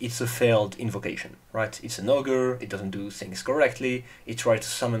 like, it's a failed invocation, right? It's an ogre, it doesn't do things correctly, it tries to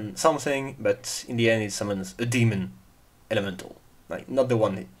summon something, but in the end it summons a demon elemental. Like, not the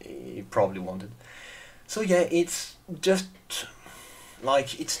one he probably wanted. So yeah, it's just,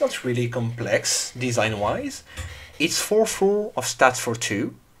 like, it's not really complex design-wise. It's 4/4 of stats for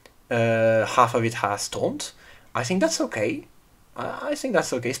 2, half of it has taunt. I think that's okay. I think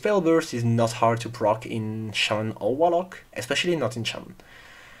that's okay. Spellburst is not hard to proc in Shaman or Warlock, especially not in Shaman.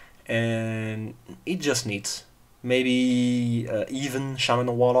 And it just needs maybe even Shaman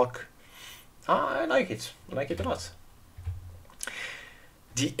or Warlock. I like it. I like it a lot.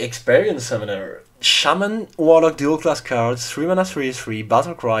 The Experience Summoner. Shaman, Warlock dual class cards, 3 mana 3/3,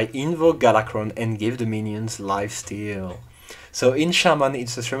 Battlecry, invoke Galakrond, and give the minions lifesteal. So in Shaman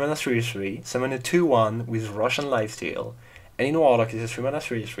it's a 3 mana 3/3, summon a 2/1 with Russian lifesteal. And in Warlock it's a 3 mana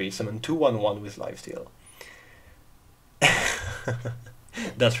 3/3, summon 2/1/1 with lifesteal.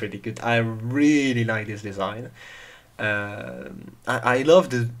 That's really good. I really like this design. I love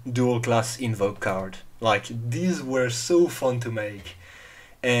the dual class invoke card. Like, these were so fun to make.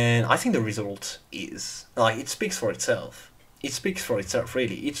 And I think the result is, like, it speaks for itself. It speaks for itself,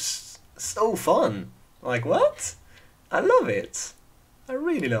 really. It's so fun. Like, what? I love it. I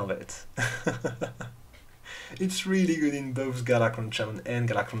really love it. It's really good in both Galakrond Shaman and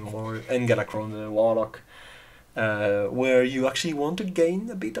Galakrond Warlock, where you actually want to gain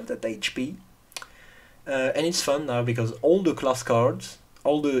a bit of that HP. And it's fun now because all the class cards,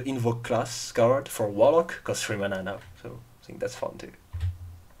 all the invoke class card for Warlock cost 3 mana now. So I think that's fun too.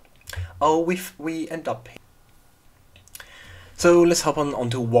 Oh, we end up here. So let's hop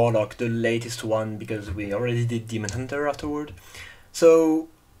onto Warlock, the latest one, because we already did Demon Hunter afterward. So,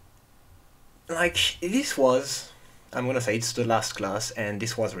 like, this was, I'm gonna say it's the last class, and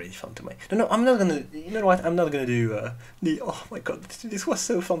this was really fun to make. No, I'm not gonna, you know what, I'm not gonna do oh my god, this was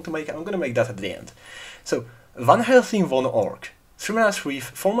so fun to make, I'm gonna make that at the end. So, Van Helsing von Ork, 3 mana 3,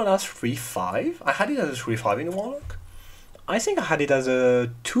 4 mana 3/5, I had it as a 3/5 in Warlock. I think I had it as a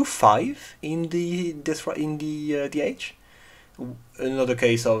 2/5 in the DH. Another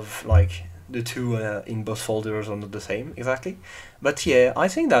case of, like, the two in both folders are not the same exactly. But yeah, I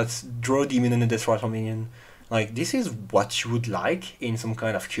think that's draw demon and a death rattle minion. Like, this is what you would like in some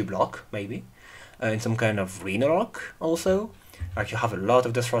kind of cube lock, maybe. In some kind of arena lock also. Like, you have a lot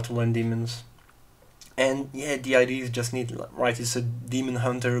of death rattle and demons. And yeah, the idea is just neat, right? It's a demon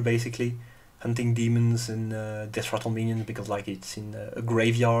hunter basically. Hunting demons and death rattle minions, because, like, it's in a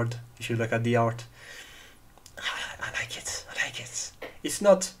graveyard, if you look at the art. I like it, I like it. It's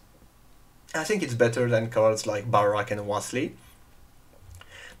not, I think it's better than cards like Barak and Watley.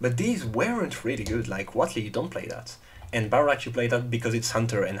 But these weren't really good. Like, Watley, you don't play that. And Barak, you play that because it's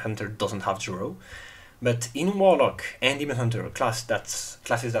Hunter, and Hunter doesn't have draw. But in Warlock and Demon Hunter, classes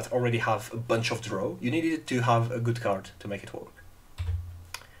that already have a bunch of draw, you needed to have a good card to make it work.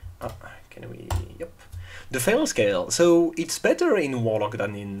 Can we, yep. The fail scale, so it's better in Warlock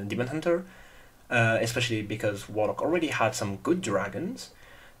than in Demon Hunter, especially because Warlock already had some good dragons,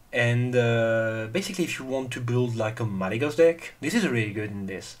 and basically if you want to build like a Malygos deck, this is really good in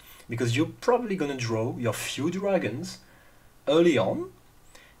this, because you're probably gonna draw your few dragons early on,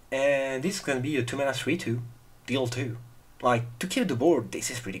 and this is gonna be a 2 mana 3/2, deal 2. Like, to kill the board,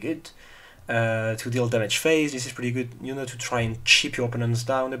 this is pretty good. To deal damage phase, this is pretty good, you know, to try and chip your opponents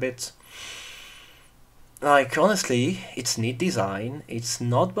down a bit. Like, honestly, it's neat design, it's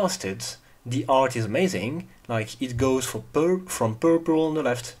not busted, the art is amazing, like, it goes from purple on the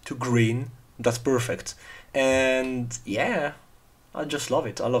left to green, that's perfect. And yeah, I just love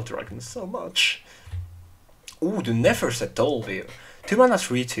it, I love dragons so much. Ooh, the Neferset Tolvir. 2 mana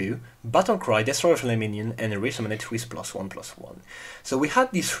 3/2, Battlecry, destroy a flame minion, and resummon it with +1/+1. So we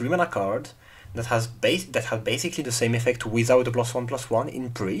had this 3 mana card that had basically the same effect without the +1/+1 in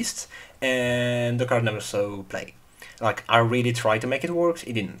Priest, and the card never saw play. Like, I really tried to make it work,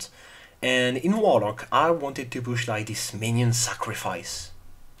 it didn't. And in Warlock, I wanted to push like this minion sacrifice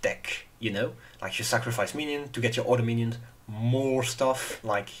deck, you know? Like, you sacrifice minion to get your other minions more stuff,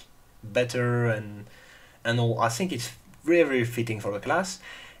 like, better and all. I think it's very, very fitting for the class.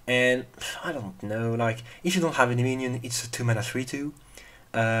 And I don't know, like, if you don't have any minion, it's a 2-mana 3/2.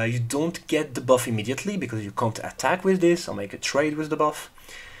 You don't get the buff immediately because you can't attack with this or make a trade with the buff.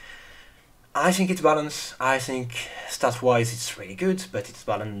 I think it's balanced. I think stat-wise it's really good, but it's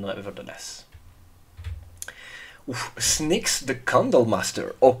balanced nevertheless. Oof, Snyx the Candlemaster.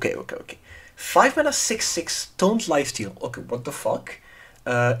 Okay. 5 mana 6/6 Taunt Lifesteal. Okay, what the fuck?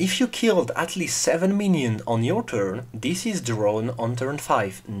 If you killed at least 7 minions on your turn, this is drawn on turn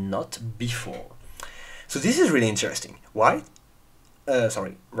 5, not before. So this is really interesting. Why?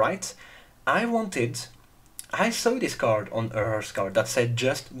 Right? I saw this card on Earth's card that said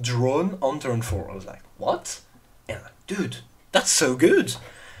just drawn on turn 4. I was like, what? And I'm like, dude, that's so good!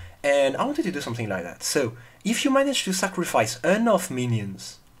 And I wanted to do something like that. So, if you manage to sacrifice enough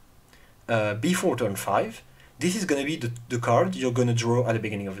minions before turn 5, this is going to be the card you're going to draw at the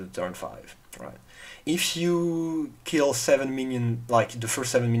beginning of the turn 5, right? If you kill 7 minions, like the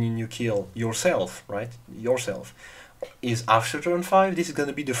first 7 minions you kill yourself, right? Is after turn 5, this is going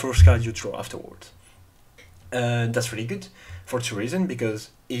to be the first card you draw afterwards. That's really good for 2 reasons, because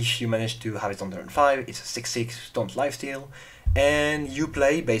if you manage to have it on turn 5, it's a 6/6 Taunt Lifesteal, and you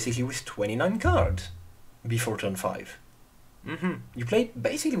play basically with 29 cards before turn 5. You play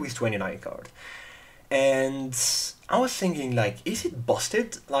basically with 29 cards. And I was thinking, like, is it busted?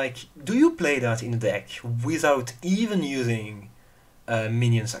 Like, do you play that in a deck without even using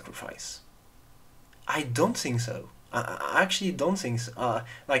minion sacrifice? I don't think so. I actually don't think so.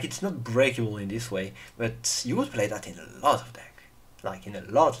 Like, it's not breakable in this way, but you would play that in a lot of deck. Like, in a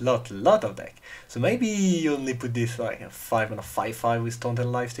lot of deck. So maybe you only put this, like, a 5 and a 5/5 with Taunt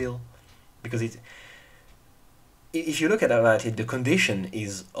and Lifesteal. Because if you look at that, the condition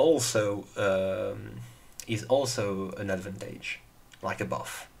is also an advantage, like a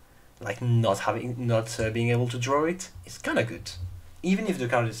buff. Like, not being able to draw it, it's kind of good. Even if the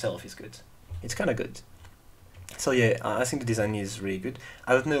card itself is good, it's kind of good. So yeah, I think the design is really good.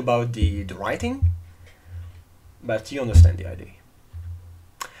 I don't know about the writing, but you understand the idea.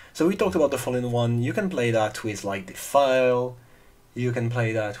 So we talked about the Fallen One. You can play that with, like, Defile. You can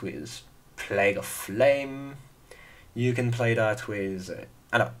play that with Plague of Flame. You can play that with...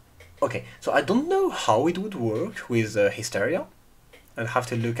 I know. Okay, so I don't know how it would work with Hysteria. I'll have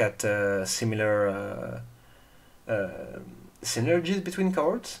to look at similar synergies between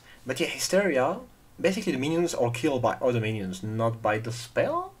cards. But yeah, Hysteria, basically the minions are killed by other minions, not by the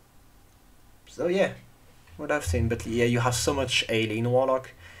spell. So yeah, what I've seen. But yeah, you have so much Ailey in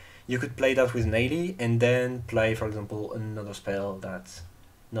Warlock. You could play that with an Ailey and then play, for example, another spell that's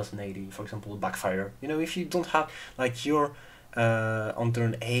not an Ailey, for example, Backfire. You know, if you don't have, like, you're on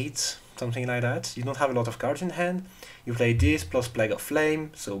turn 8, something like that, you don't have a lot of cards in hand, you play this plus Plague of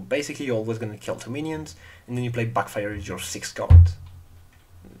Flame, so basically you're always going to kill 2 minions, and then you play Backfire as your 6th card.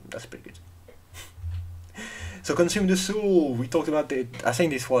 That's pretty good. So Consume the Soul, we talked about it, I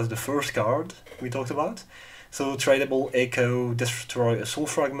think this was the first card we talked about. So tradable Echo, destroy a Soul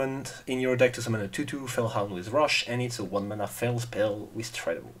Fragment in your deck to summon a 2/2 Fellhound with Rush, and it's a 1-mana Fell spell with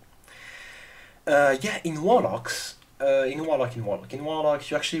tradable. Yeah, in Warlocks, in Warlock,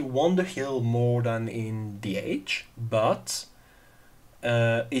 you actually want the heal more than in DH, but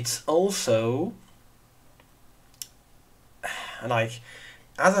it's also, like,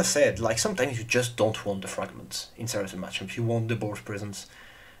 as I said, like, sometimes you just don't want the fragments in certain matchups. You want the Boar's Presence,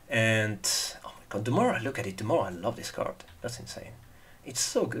 and oh my god, the more I look at it, the more I love this card. That's insane. It's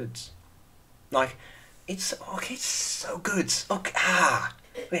so good. Like, it's okay. It's so good. Okay,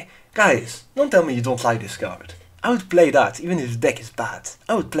 wait, guys, don't tell me you don't like this card. I would play that even if the deck is bad.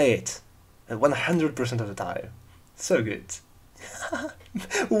 I would play it 100% of the time. So good.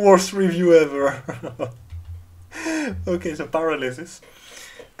 Worst review ever. Okay, so Paralysis.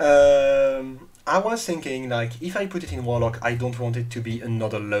 I was thinking, like, if I put it in Warlock, I don't want it to be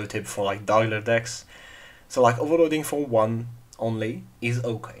another low tip for, like, Darkler decks. So, like, overloading for 1 only is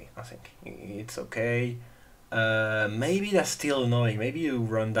okay, I think. It's okay. Maybe that's still annoying. Maybe you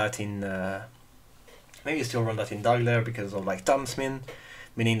run that in... maybe you still run that in Darkler because of, like, Talisman,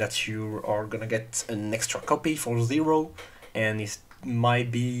 meaning that you are gonna get an extra copy for 0, and it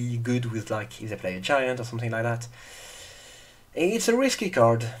might be good with, like, if they play a Giant or something like that. It's a risky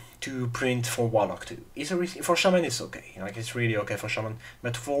card to print for Warlock too. It's a risky, for Shaman it's okay, like, it's really okay for Shaman,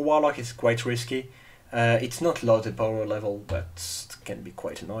 but for Warlock it's quite risky. It's not low the power level, but it can be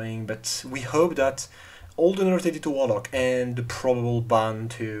quite annoying, but we hope that all the nerfs they did to Warlock and the probable ban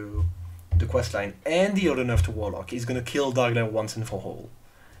to the questline and the other nerf to Warlock is gonna kill Darkler once and for all.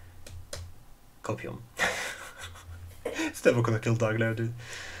 Copium. It's never gonna kill Darkler, dude.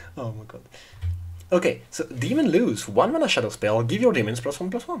 Oh my god. Okay, so Demon lose 1 mana shadow spell, give your demons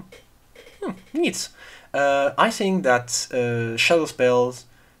 +1/+1. Neat. I think that shadow spells,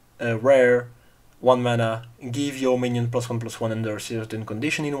 rare, 1 mana, give your minion +1/+1 under a certain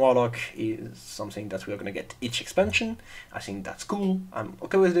condition in Warlock is something that we are gonna get each expansion. I think that's cool, I'm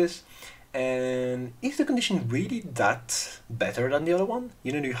okay with this. And is the condition really that better than the other one?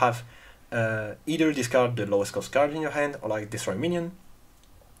 You know, you have either discard the lowest cost card in your hand or like destroy minion.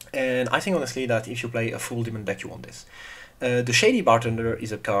 And I think honestly that if you play a full demon deck, you want this. The Shady Bartender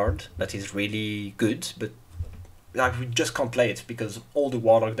is a card that is really good, but like we just can't play it because all the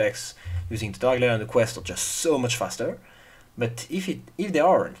Warlock decks using the Dark Lair and the Quest are just so much faster. But if they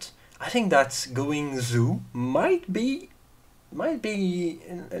aren't, I think that going Zoo might be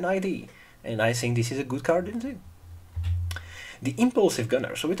an idea, and I think this is a good card in Zoo. The Impulsive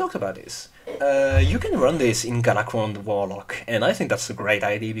Gunner, so we talked about this. You can run this in Galakrond Warlock, and I think that's a great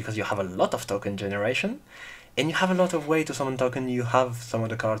idea because you have a lot of token generation, and you have a lot of way to summon token. You have some of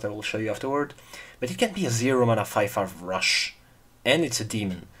the cards I will show you afterward, but it can be a 0 mana 5/5 rush, and it's a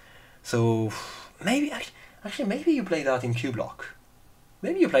demon. So maybe, actually maybe you play that in Q-Block.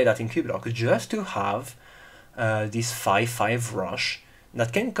 Maybe you play that in Q-Block just to have this 5/5 rush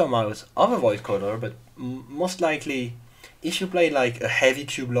that can come out of a Void Color, but most likely if you play like a heavy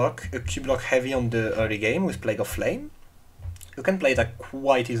Q-Block, a Q-Block heavy on the early game with Plague of Flame, you can play that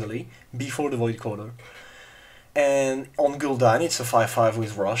quite easily before the Void Color. And on Gul'dan it's a 5/5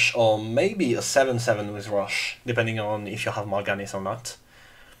 with Rush, or maybe a 7/7 with Rush, depending on if you have Mal'Ganis or not.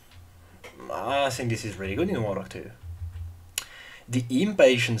 I think this is really good in Warlock too. The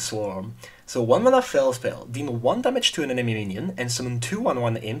Impatient Swarm. So 1 mana Fell spell, deal 1 damage to an enemy minion, and summon 2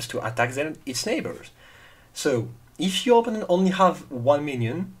 1/1 imps to attack its neighbors. So if your opponent only have 1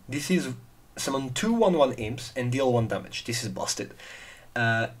 minion, this is summon 2 1/1 imps and deal 1 damage. This is busted.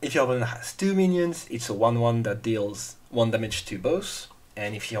 If your opponent has 2 minions, it's a 1/1 that deals 1 damage to both,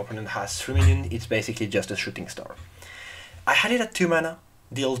 and if your opponent has 3 minions, it's basically just a shooting star. I had it at 2 mana,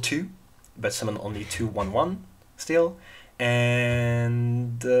 deal 2, but summon only 2 1/1 still,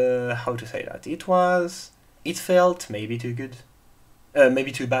 and how to say that? It felt maybe too good,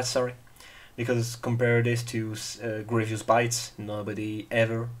 maybe too bad, sorry, because compare this to Grievous Bite, nobody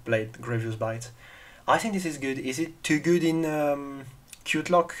ever played Grievous Bite. I think this is good. Is it too good in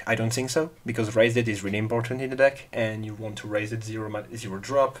Q-Block? I don't think so, because Raised It is really important in the deck, and you want to raise it 0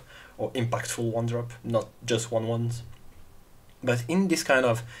 drop, or impactful 1 drop, not just 1/1s. But in this kind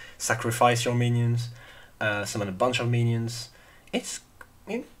of sacrifice your minions, summon a bunch of minions, it's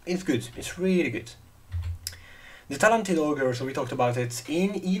good, it's really good. The Talented Ogre, so we talked about it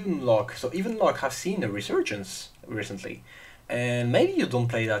in Evenlock. So Evenlock have seen a resurgence recently, and maybe you don't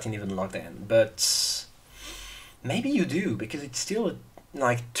play that in Evenlock then, but maybe you do, because it's still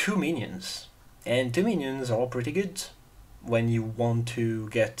like 2 minions, and 2 minions are pretty good when you want to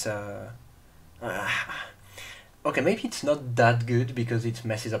get okay, maybe it's not that good because it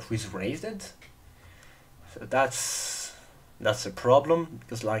messes up with Raised. So that's a problem,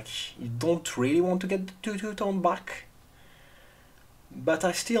 because like you don't really want to get the 2/2 tone back. But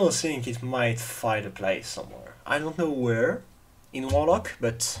I still think it might find a place somewhere. I don't know where in Warlock,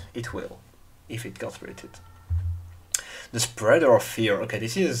 but it will, if it got rated. The Spreader of Fear. Okay,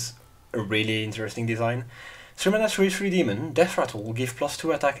 this is a really interesting design. 3 mana 3/3 demon, Death Rattle, give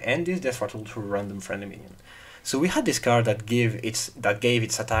 +2 attack and this Death Rattle to a random friendly minion. So we had this card that gave its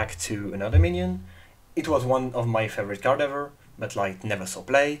attack to another minion. It was one of my favorite card ever, but like never saw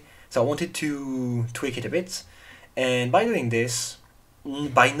play. So I wanted to tweak it a bit, and by doing this,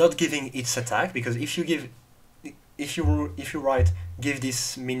 by not giving its attack, because if you write give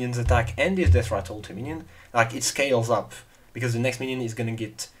this minion's attack and this Death Rattle to minion, like it scales up, because the next minion is gonna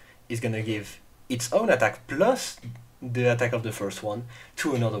give its own attack plus the attack of the first one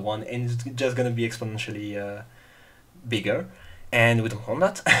to another one, and it's just gonna be exponentially bigger, and we don't want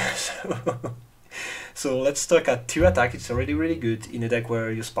that. So let's stuck at 2 attack. It's already really good in a deck where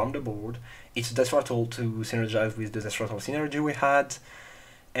you spam the board. It's Death Rattle to synergize with the Death Rattle synergy we had,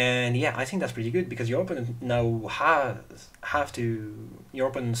 and yeah, I think that's pretty good, because your opponent now your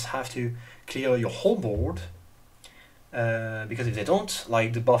opponents have to clear your whole board, because if they don't,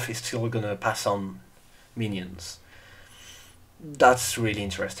 like, the buff is still gonna pass on minions. That's really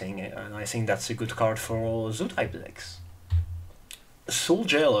interesting, and I think that's a good card for all Zoo type decks. Soul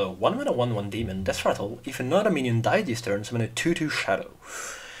Jailer, 1 mana 1/1 demon, Death Rattle. If another minion died this turn, summon a 2/2 shadow.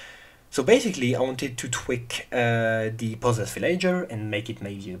 So basically, I wanted to tweak the Possessed Villager and make it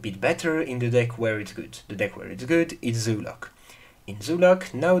maybe a bit better in the deck where it's good. The deck where it's good is Zoolock. In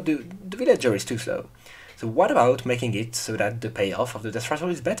Zoolock, now the Villager is too slow. So what about making it so that the payoff of the Death Rattle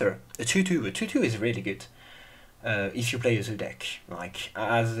is better? A 2-2. A 2-2 is really good. If you play a Zoo deck. Like,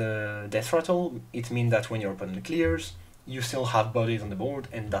 as a Death Rattle, it means that when your opponent clears, you still have bodies on the board,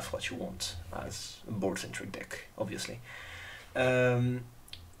 and that's what you want as a board-centric deck, obviously. Playing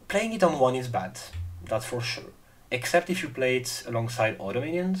it on 1 is bad, that's for sure. Except if you play it alongside auto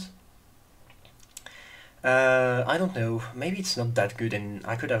minions. I don't know, maybe it's not that good, and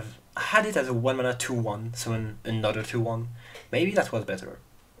I could have had it as a 1 mana 2-1, summon another 2-1. Maybe that was better.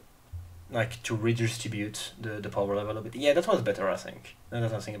 Like, to redistribute the power level a bit. Yeah, that was better, I think. Now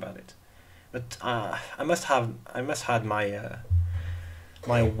that I think about it. But I must have my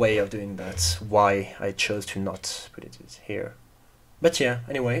my way of doing that. Why I chose to not put it here. But yeah,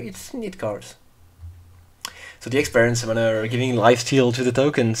 anyway, it's neat cards. So the experience summoner giving lifesteal to the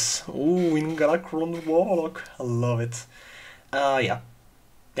tokens. Ooh, in Galakron Warlock. I love it. Yeah,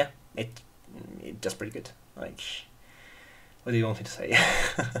 it's just pretty good. Like, what do you want me to say?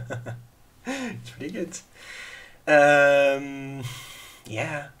 It's pretty good.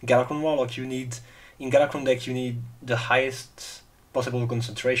 Yeah, Galakron Warlock, in Galakron deck you need the highest possible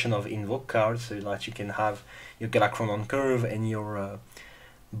concentration of invoke cards, so that you can have your Galakron on curve and your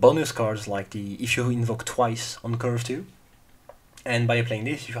bonus cards, like if you invoke twice on curve too. And by playing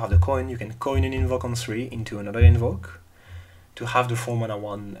this, if you have the coin, you can coin an invoke on 3 into another invoke to have the 4 mana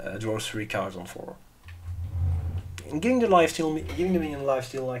 1 draw 3 cards on 4. And giving the minion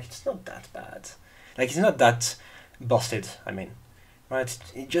lifesteal, like, it's not that bad. Like, it's not that busted, I mean. Right,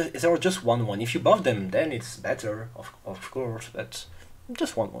 it's just 1-1. If you buff them, then it's better, of course, but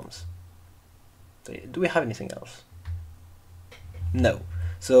just 1-1s. So, do we have anything else? No.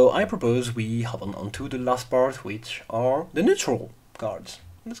 So I propose we hop on to the last part, which are the neutral cards.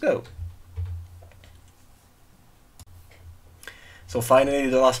 Let's go. So finally,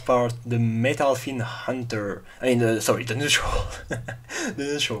 the last part, the Metalfin Hunter. Sorry, the neutral. The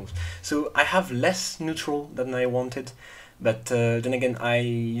neutrals. So I have less neutral than I wanted. But then again,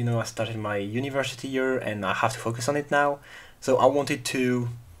 I started my university year and I have to focus on it now. So I wanted to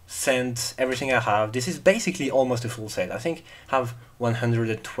send everything I have. This is basically almost a full set. I think I have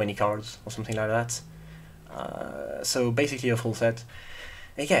 120 cards or something like that. So basically a full set.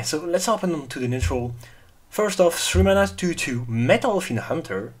 And yeah, so let's open to the neutral. First off, 3 mana 2-2 Metalfin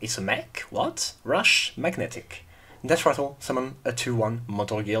Hunter. It's a mech. What? Rush Magnetic. Death Rattle, summon a 2-1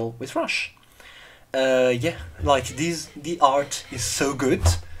 Motorgill with Rush. Yeah, like the art is so good.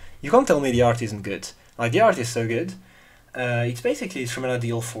 You can't tell me the art isn't good. Like, the art is so good. It's basically 3 mana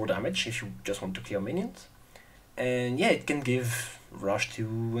deal 4 damage if you just want to clear minions. And yeah, it can give Rush to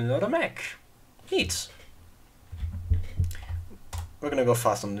another mech. Neat. We're gonna go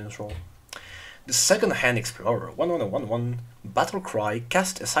fast on the neutral. The Second Hand Explorer, 1-1-1-1, Battle Cry,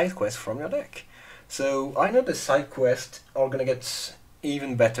 cast a side quest from your deck. So I know the side quests are gonna get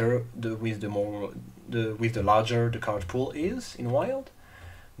even better with the larger the card pool is in Wild,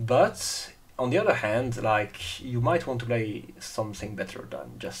 but on the other hand, like, you might want to play something better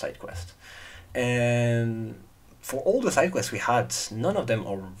than just side quest. And for all the side quests we had, none of them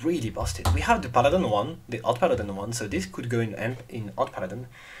are really busted. We have the Paladin one, the Odd Paladin one, so this could go in Odd Paladin,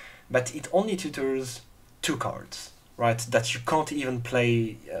 but it only tutors 2 cards, right? That you can't even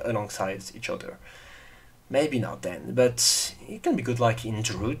play alongside each other. Maybe not then, but it can be good like in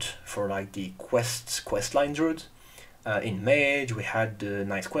Druid, for like the questline Druid. In Mage, we had the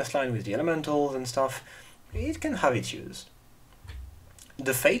nice questline with the elementals and stuff. It can have its use.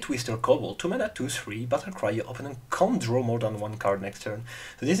 The Fate Twister Kobold, 2 mana 2-3, Battle Cry, your opponent can't draw more than 1 card next turn.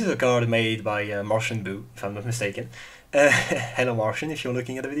 So this is a card made by Martian Boo, if I'm not mistaken. Hello Martian, if you're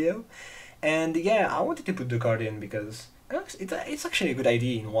looking at the video. And yeah, I wanted to put the card in because it's actually a good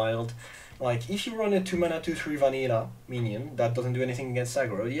idea in Wild. Like, if you run a 2 mana 2-3 vanilla minion that doesn't do anything against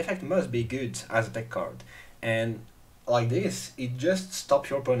aggro, the effect must be good as a deck card. And like this, it just stops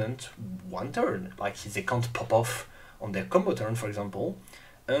your opponent 1 turn. Like, they can't pop off on their combo turn, for example,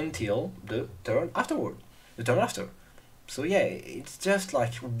 until the turn afterward, the turn after. So yeah, it's just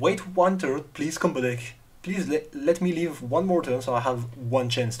like, wait 1 turn, please combo deck. Please let me leave 1 more turn so I have 1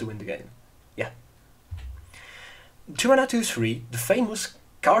 chance to win the game. Yeah. 2 mana 2-3, the famous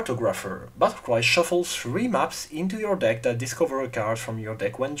Cartographer. Battlecry shuffles 3 maps into your deck that discover a card from your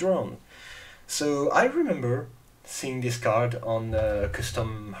deck when drawn. So I remember seeing this card on the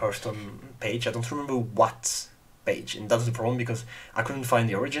custom Hearthstone page. I don't remember what page, and that's the problem because I couldn't find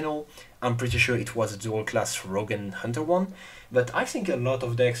the original. I'm pretty sure it was a dual class Rogue and Hunter one, but I think a lot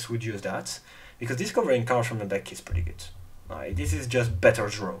of decks would use that because discovering cards from the deck is pretty good. This is just better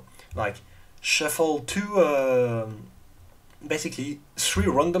draw. Like, shuffle 2 basically 3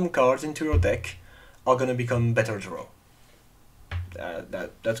 random cards into your deck are gonna become better draw.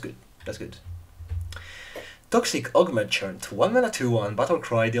 That's good. That's good. Toxic Augment Churnt, 1 mana 2/1, Battle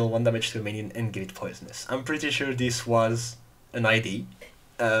Cry, deal 1 damage to a minion and give it poisonous. I'm pretty sure this was an ID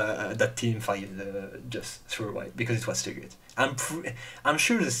that Team 5 just threw away because it was too good. I'm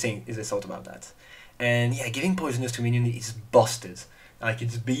sure they thought about that. And yeah, giving poisonous to minion is busted. Like,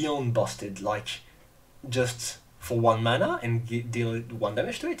 it's beyond busted. Like, just for 1 mana and deal 1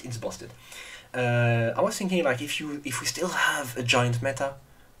 damage to it, it's busted. I was thinking, like, if we still have a giant meta,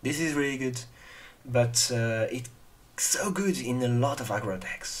 this is really good. But it's so good in a lot of aggro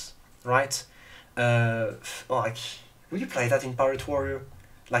decks, right? Like, will you play that in Pirate Warrior?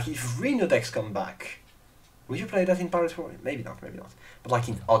 Like, if Reno decks come back, will you play that in Pirate Warrior? Maybe not, maybe not. But like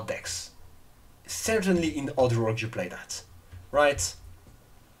in odd decks, certainly in Odd Rogue you play that, right?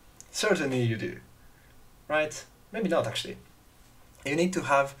 Certainly you do, right? Maybe not actually. You need to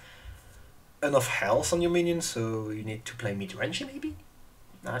have enough health on your minions, so you need to play mid-range maybe?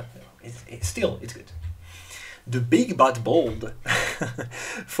 I don't know. It's good. The Big Bad Bold.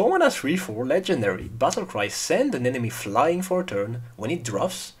 4 mana 3/4 legendary. Battlecry, send an enemy flying for a turn. When it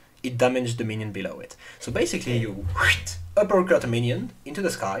drops, it damages the minion below it. So basically you uppercut a minion into the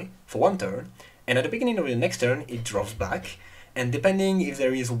sky for 1 turn, and at the beginning of the next turn it drops back, and depending if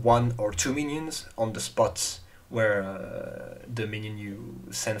there is 1 or 2 minions on the spots where the minion you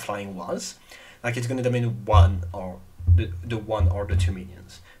send flying was, like, it's gonna damage 1 or the 1 or the 2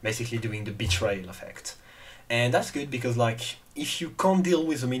 minions, basically doing the betrayal effect. And that's good because, like, if you can't deal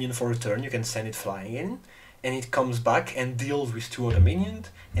with a minion for a turn, you can send it flying in, and it comes back and deals with 2 other minions,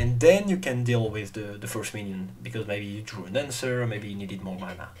 and then you can deal with the first minion, because maybe you drew an answer, or maybe you needed more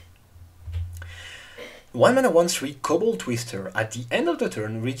mana. 1 mana 1/3 Cobalt Twister. At the end of the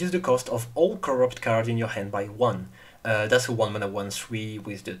turn, reduce the cost of all corrupt cards in your hand by 1. That's a 1 mana 1/3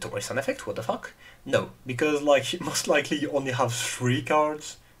 with the Tori-san effect, what the fuck? No, because, like, most likely you only have 3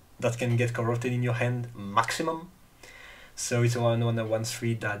 cards that can get corrupted in your hand, maximum. So it's a 1 mana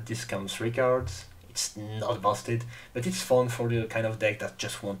 1/3 that discounts 3 cards. It's not busted, but it's fun for the kind of deck that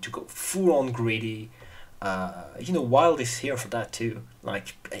just want to go full on greedy. You know, Wild is here for that too.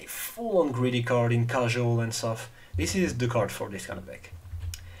 Like, a full on greedy card in casual and stuff. This is the card for this kind of deck.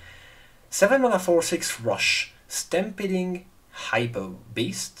 7 mana 4/6 Rush. Stampeding Hypo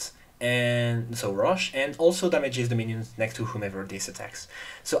Beast, and so Rush, and also damages the minions next to whomever this attacks.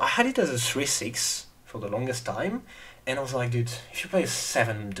 So I had it as a 3/6 for the longest time, and I was like, dude, if you play a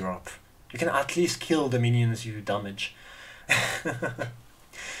 7-drop, you can at least kill the minions you damage.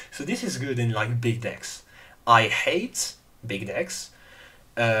 So this is good in, like, big decks. I hate big decks,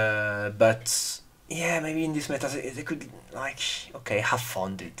 but yeah, maybe in this meta they could, like, okay, have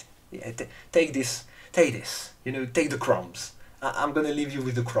fun, dude. Yeah, take this, you know, take the crumbs. I'm gonna leave you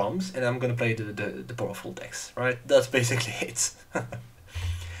with the crumbs, and I'm gonna play the powerful decks, right? That's basically it.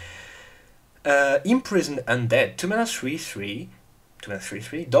 Imprisoned Undead, 2 mana 3/3, 2 mana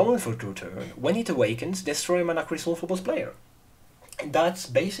 3/3, dormant for 2 turns. When it awakens, destroy a mana crystal for both player. That's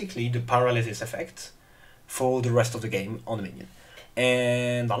basically the paralysis effect for the rest of the game on the minion.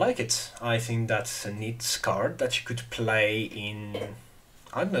 And I like it. I think that's a neat card that you could play in,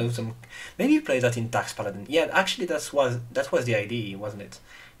 I don't know, maybe you play that in Tax Paladin. Yeah, actually that was the idea, wasn't it?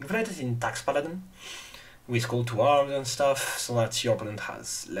 You played it in Tax Paladin with Call to Arms and stuff, so that your opponent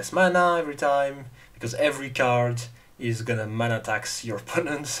has less mana every time, because every card is gonna mana tax your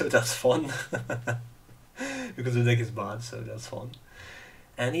opponent, so that's fun. Because the deck is bad, so that's fun.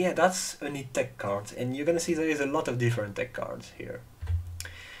 And yeah, that's a neat tech card, and you're gonna see there is a lot of different tech cards here.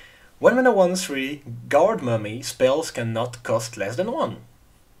 1 mana 1/3, Guard Mummy, spells cannot cost less than 1.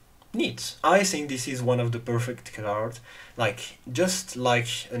 Neat. I think this is one of the perfect cards. Like, just like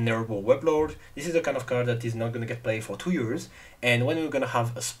a Nerble Weblord, this is the kind of card that is not gonna get played for 2 years, and when we're gonna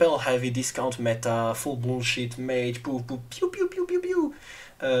have a spell heavy discount meta, full bullshit mage, poof poof, pew pew pew pew pew,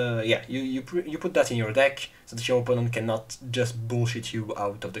 yeah, you put that in your deck so that your opponent cannot just bullshit you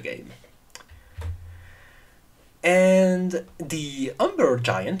out of the game. And the Umber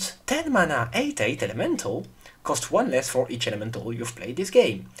Giant, 10 mana 8/8 elemental, cost 1 less for each elemental you've played this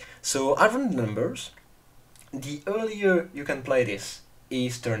game. So I run the numbers. The earlier you can play this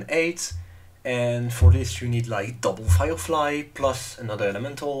is turn 8, and for this you need, like, double Firefly plus another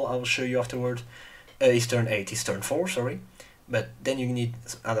elemental I'll show you afterward. Is turn 8, is turn 4, sorry. But then you need,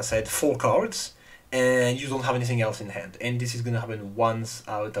 as I said, 4 cards, and you don't have anything else in hand. And this is gonna happen once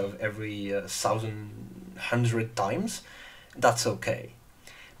out of every 1,100 times. That's okay.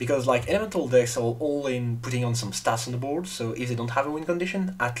 Because, like, elemental decks are all in putting on some stats on the board, so if they don't have a win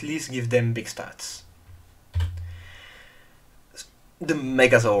condition, at least give them big stats. the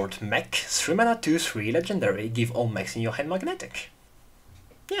Megazord mech, 3 mana 2/3 legendary, give all mechs in your hand magnetic.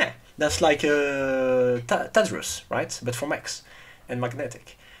 Yeah, that's like Tadrus, right? But for mechs and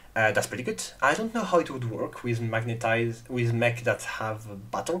magnetic. That's pretty good. I don't know how it would work with mech that have a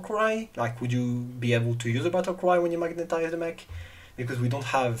battle cry. Like, would you be able to use a battle cry when you magnetize the mech? Because we don't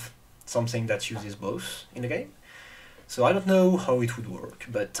have something that uses both in the game. So I don't know how it would work,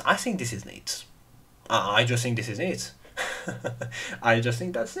 but I think this is neat. I just think this is neat. I just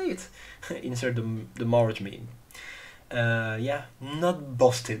think that's neat. Insert the Marge meme. Yeah, not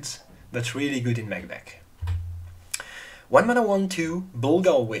busted, but really good in mech deck. 1 mana 1/2,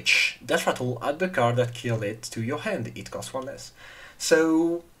 Bulgar Witch. Death rattle, add the card that killed it to your hand. It costs 1 less.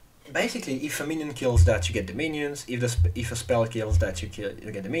 So basically, if a minion kills that, you get the minions. If a spell kills that, you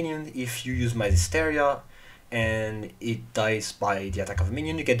get the minion. If you use Magisteria and it dies by the attack of a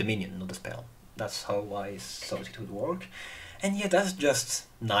minion, you get the minion, not the spell. That's how I thought it would work. And yeah, that's just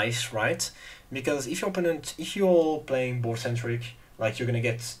nice, right? Because if you're playing board centric, like, you're gonna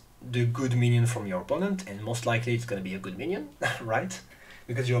get the good minion from your opponent, and most likely it's gonna be a good minion, right?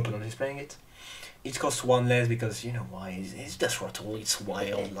 Because your opponent is playing it. It costs 1 less because, you know why, it's Death Rattle, it's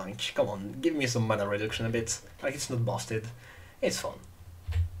wild, like, come on, give me some mana reduction a bit, like, it's not busted, it's fun.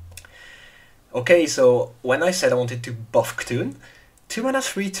 Okay, so when I said I wanted to buff Ktun, 2 mana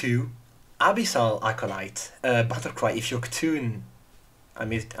 3/2, Abyssal Acolyte, Battlecry. If your Ktun, I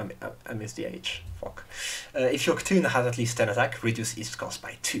missed the H, fuck. If your Ktun has at least 10 attack, reduce its cost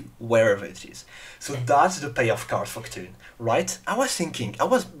by 2, wherever it is. So that's the payoff card for Ktun, right? I was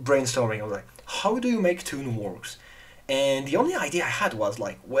brainstorming, I was like, how do you make Ktun works? And the only idea I had was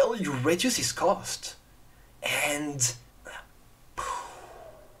like, well, you reduce its cost. And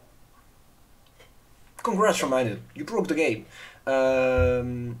congrats, Romano, you broke the game.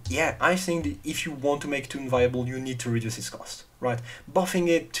 Yeah, I think if you want to make Ktun viable, you need to reduce its cost, right? Buffing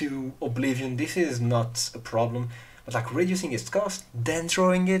it to Oblivion, this is not a problem, but like reducing its cost, then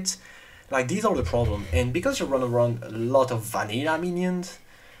throwing it, like, these are the problem. And because you run around a lot of vanilla minions,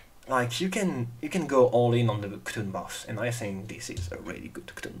 like, you can go all in on the Ktun buffs, and I think this is a really good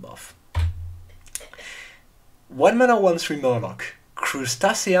Ktun buff. 1 mana 1/3 Murloc,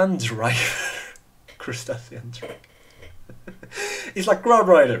 Crustacean Driver. Crustacean Driver. It's like Crowd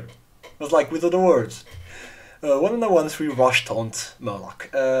Rider. It's like with other words. 1 mana 1/3 Rush Taunt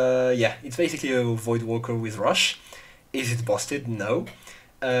Murloc. Yeah, it's basically a Void Walker with Rush. Is it busted? No.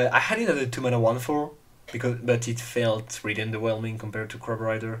 I had it at a 2 mana 1/4, but it felt really underwhelming compared to Crab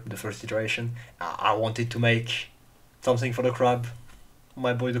Rider, the first iteration. I wanted to make something for the crab,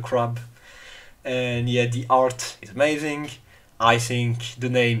 my boy the crab. And yeah, the art is amazing. I think the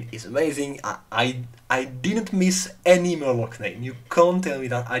name is amazing. I didn't miss any Murloc name. You can't tell me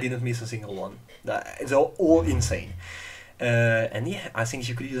that I didn't miss a single one. It's all insane. And yeah, I think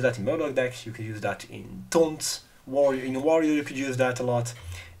you could use that in Murloc decks. You could use that in Taunt. In Warrior you could use that a lot.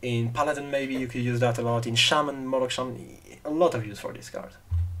 In Paladin maybe you could use that a lot. In Shaman, Murloc Shaman, a lot of use for this card.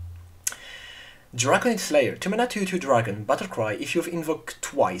 Draconid Slayer, 2 mana 2/2 Dragon, Battlecry. If you've invoked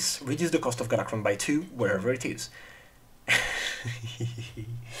twice, reduce the cost of Galakrond by 2, wherever it is.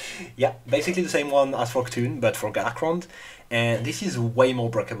 Yeah, basically the same one as for Ktun, but for Galakrond. And this is way more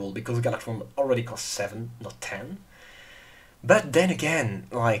breakable because Galakrond already costs 7, not 10. But then again,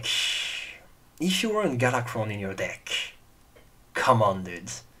 like, if you run Galakrond in your deck, come on,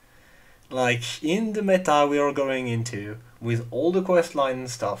 dude. Like, in the meta we are going into, with all the questline and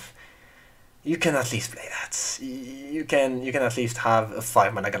stuff, you can at least play that. You can at least have a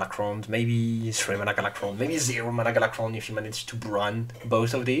 5 mana Galakrond, maybe 3 mana Galakrond, maybe 0 mana Galakrond if you manage to run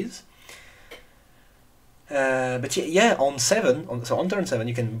both of these. But yeah, on turn 7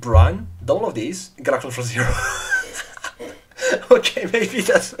 you can Bran, double of these, Galakrond for 0. Okay, maybe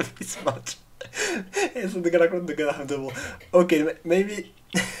that's a bit much. So the Galakrond are gonna have double. Okay, maybe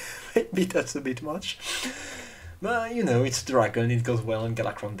that's a bit much. But you know, it's Dragon, it goes well in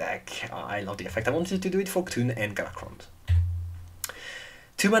Galakrond deck. I love the effect. I wanted to do it for Ktun and Galakrond.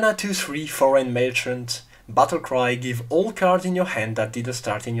 2 mana 2/3 Foreign Merchant, Battlecry. Give all cards in your hand that didn't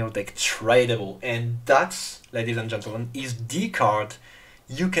start in your deck tradable. And that, ladies and gentlemen, is the card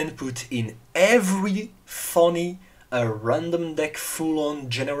you can put in every funny random deck full-on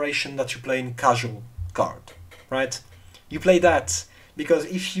generation that you play in casual card, right? You play that. Because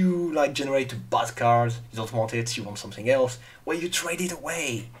if you like generate a bad card, you don't want it, you want something else, well, you trade it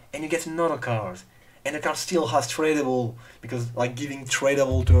away and you get another card. And the card still has tradable, because like giving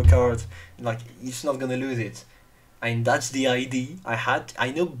tradable to a card, like, it's not gonna lose it. And that's the idea I had.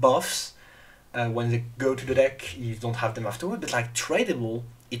 I know buffs, when they go to the deck, you don't have them afterward, but like tradable,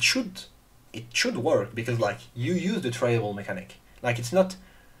 it should work, because like you use the tradable mechanic. Like, it's not,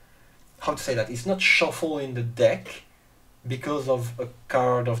 how to say that, it's not shuffle in the deck because of a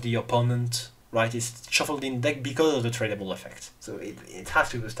card of the opponent, right? It's shuffled in deck because of the tradable effect. So it has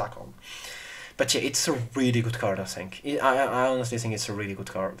to stack on. But yeah, it's a really good card, I think. I honestly think it's a really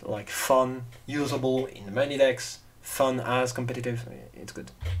good card. Like, fun, usable in many decks, fun as competitive, it's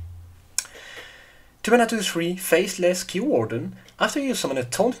good. 2 mana 2/3, Faceless Keyworden. After you summon a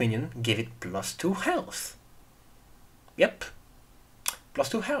taunt minion, give it +2 health. Yep,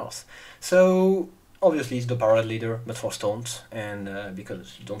 +2 health. So, obviously it's the Parade Leader, but for taunt, and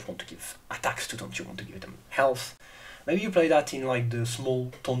because you don't want to give attacks to taunt, you want to give them health. Maybe you play that in like the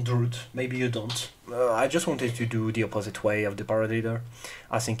small taunt druid, maybe you don't. I just wanted to do the opposite way of the Parade Leader.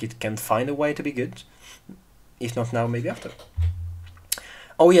 I think it can find a way to be good. If not now, maybe after.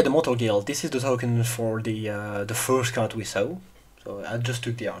 Oh yeah, the Mortal Guild. This is the token for the first card we saw. So I just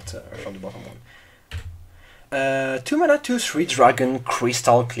took the art from the bottom one. 2 mana 2/3 Dragon,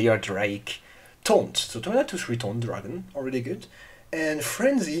 Crystal Clear Drake, Taunt. So 2 mana 2/3 Taunt Dragon, already good. And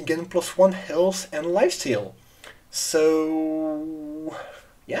Frenzy, gain +1 health and lifesteal. So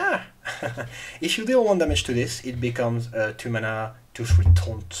yeah, if you deal 1 damage to this, it becomes a 2 mana 2/3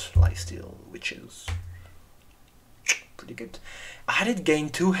 Taunt lifesteal, which is pretty good. I had it gain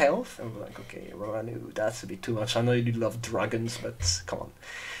 2 health. I was like, okay, Romanu, that's a bit too much. I know you love dragons, but come on.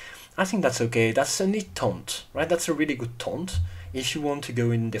 I think that's okay. That's a neat taunt, right? That's a really good taunt if you want to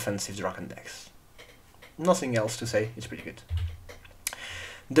go in defensive dragon decks. Nothing else to say, it's pretty good.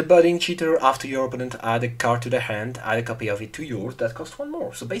 The Budding Cheater, after your opponent add a card to their hand, add a copy of it to yours, that costs 1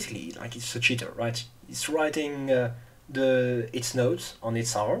 more. So basically, like, it's a cheater, right? It's writing its notes on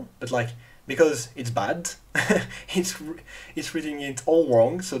its arm, but like, because it's bad, it's reading it all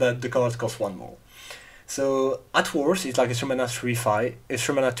wrong, so that the card costs 1 more. So at worst, it's like a 3 mana 3/5, a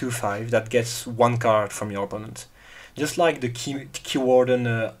 3 mana 2/5 that gets 1 card from your opponent. Just like the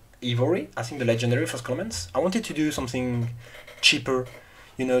Keyworden Ivory, I think the legendary first comments. I wanted to do something cheaper,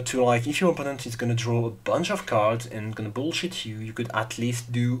 you know, to like, if your opponent is gonna draw a bunch of cards and gonna bullshit you, you could at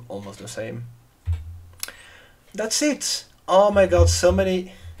least do almost the same. That's it. Oh my god, so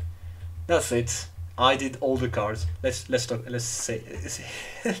many. That's it. I did all the cards. Let's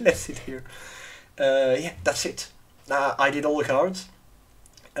sit here. Yeah, that's it. I did all the cards.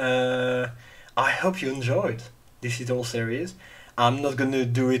 I hope you enjoyed this little series. I'm not gonna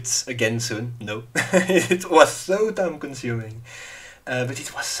do it again soon, no. It was so time consuming. But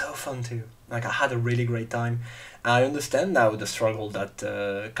it was so fun too. Like, I had a really great time. I understand now the struggle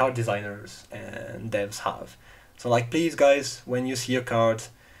that card designers and devs have. So like, please guys, when you see a card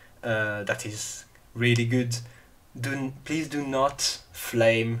that is really good, please do not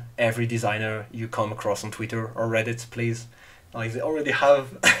flame every designer you come across on Twitter or Reddit, please. Like, they already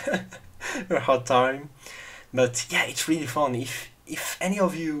have a hard time. But yeah, it's really fun. If any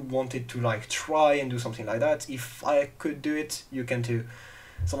of you wanted to like try and do something like that, if I could do it, you can too.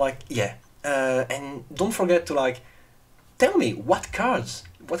 So like, yeah, and don't forget to like tell me what cards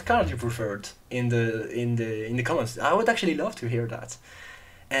you preferred in the comments. I would actually love to hear that.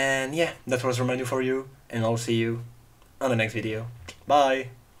 And yeah, that was Romanu for you, and I'll see you on the next video. Bye!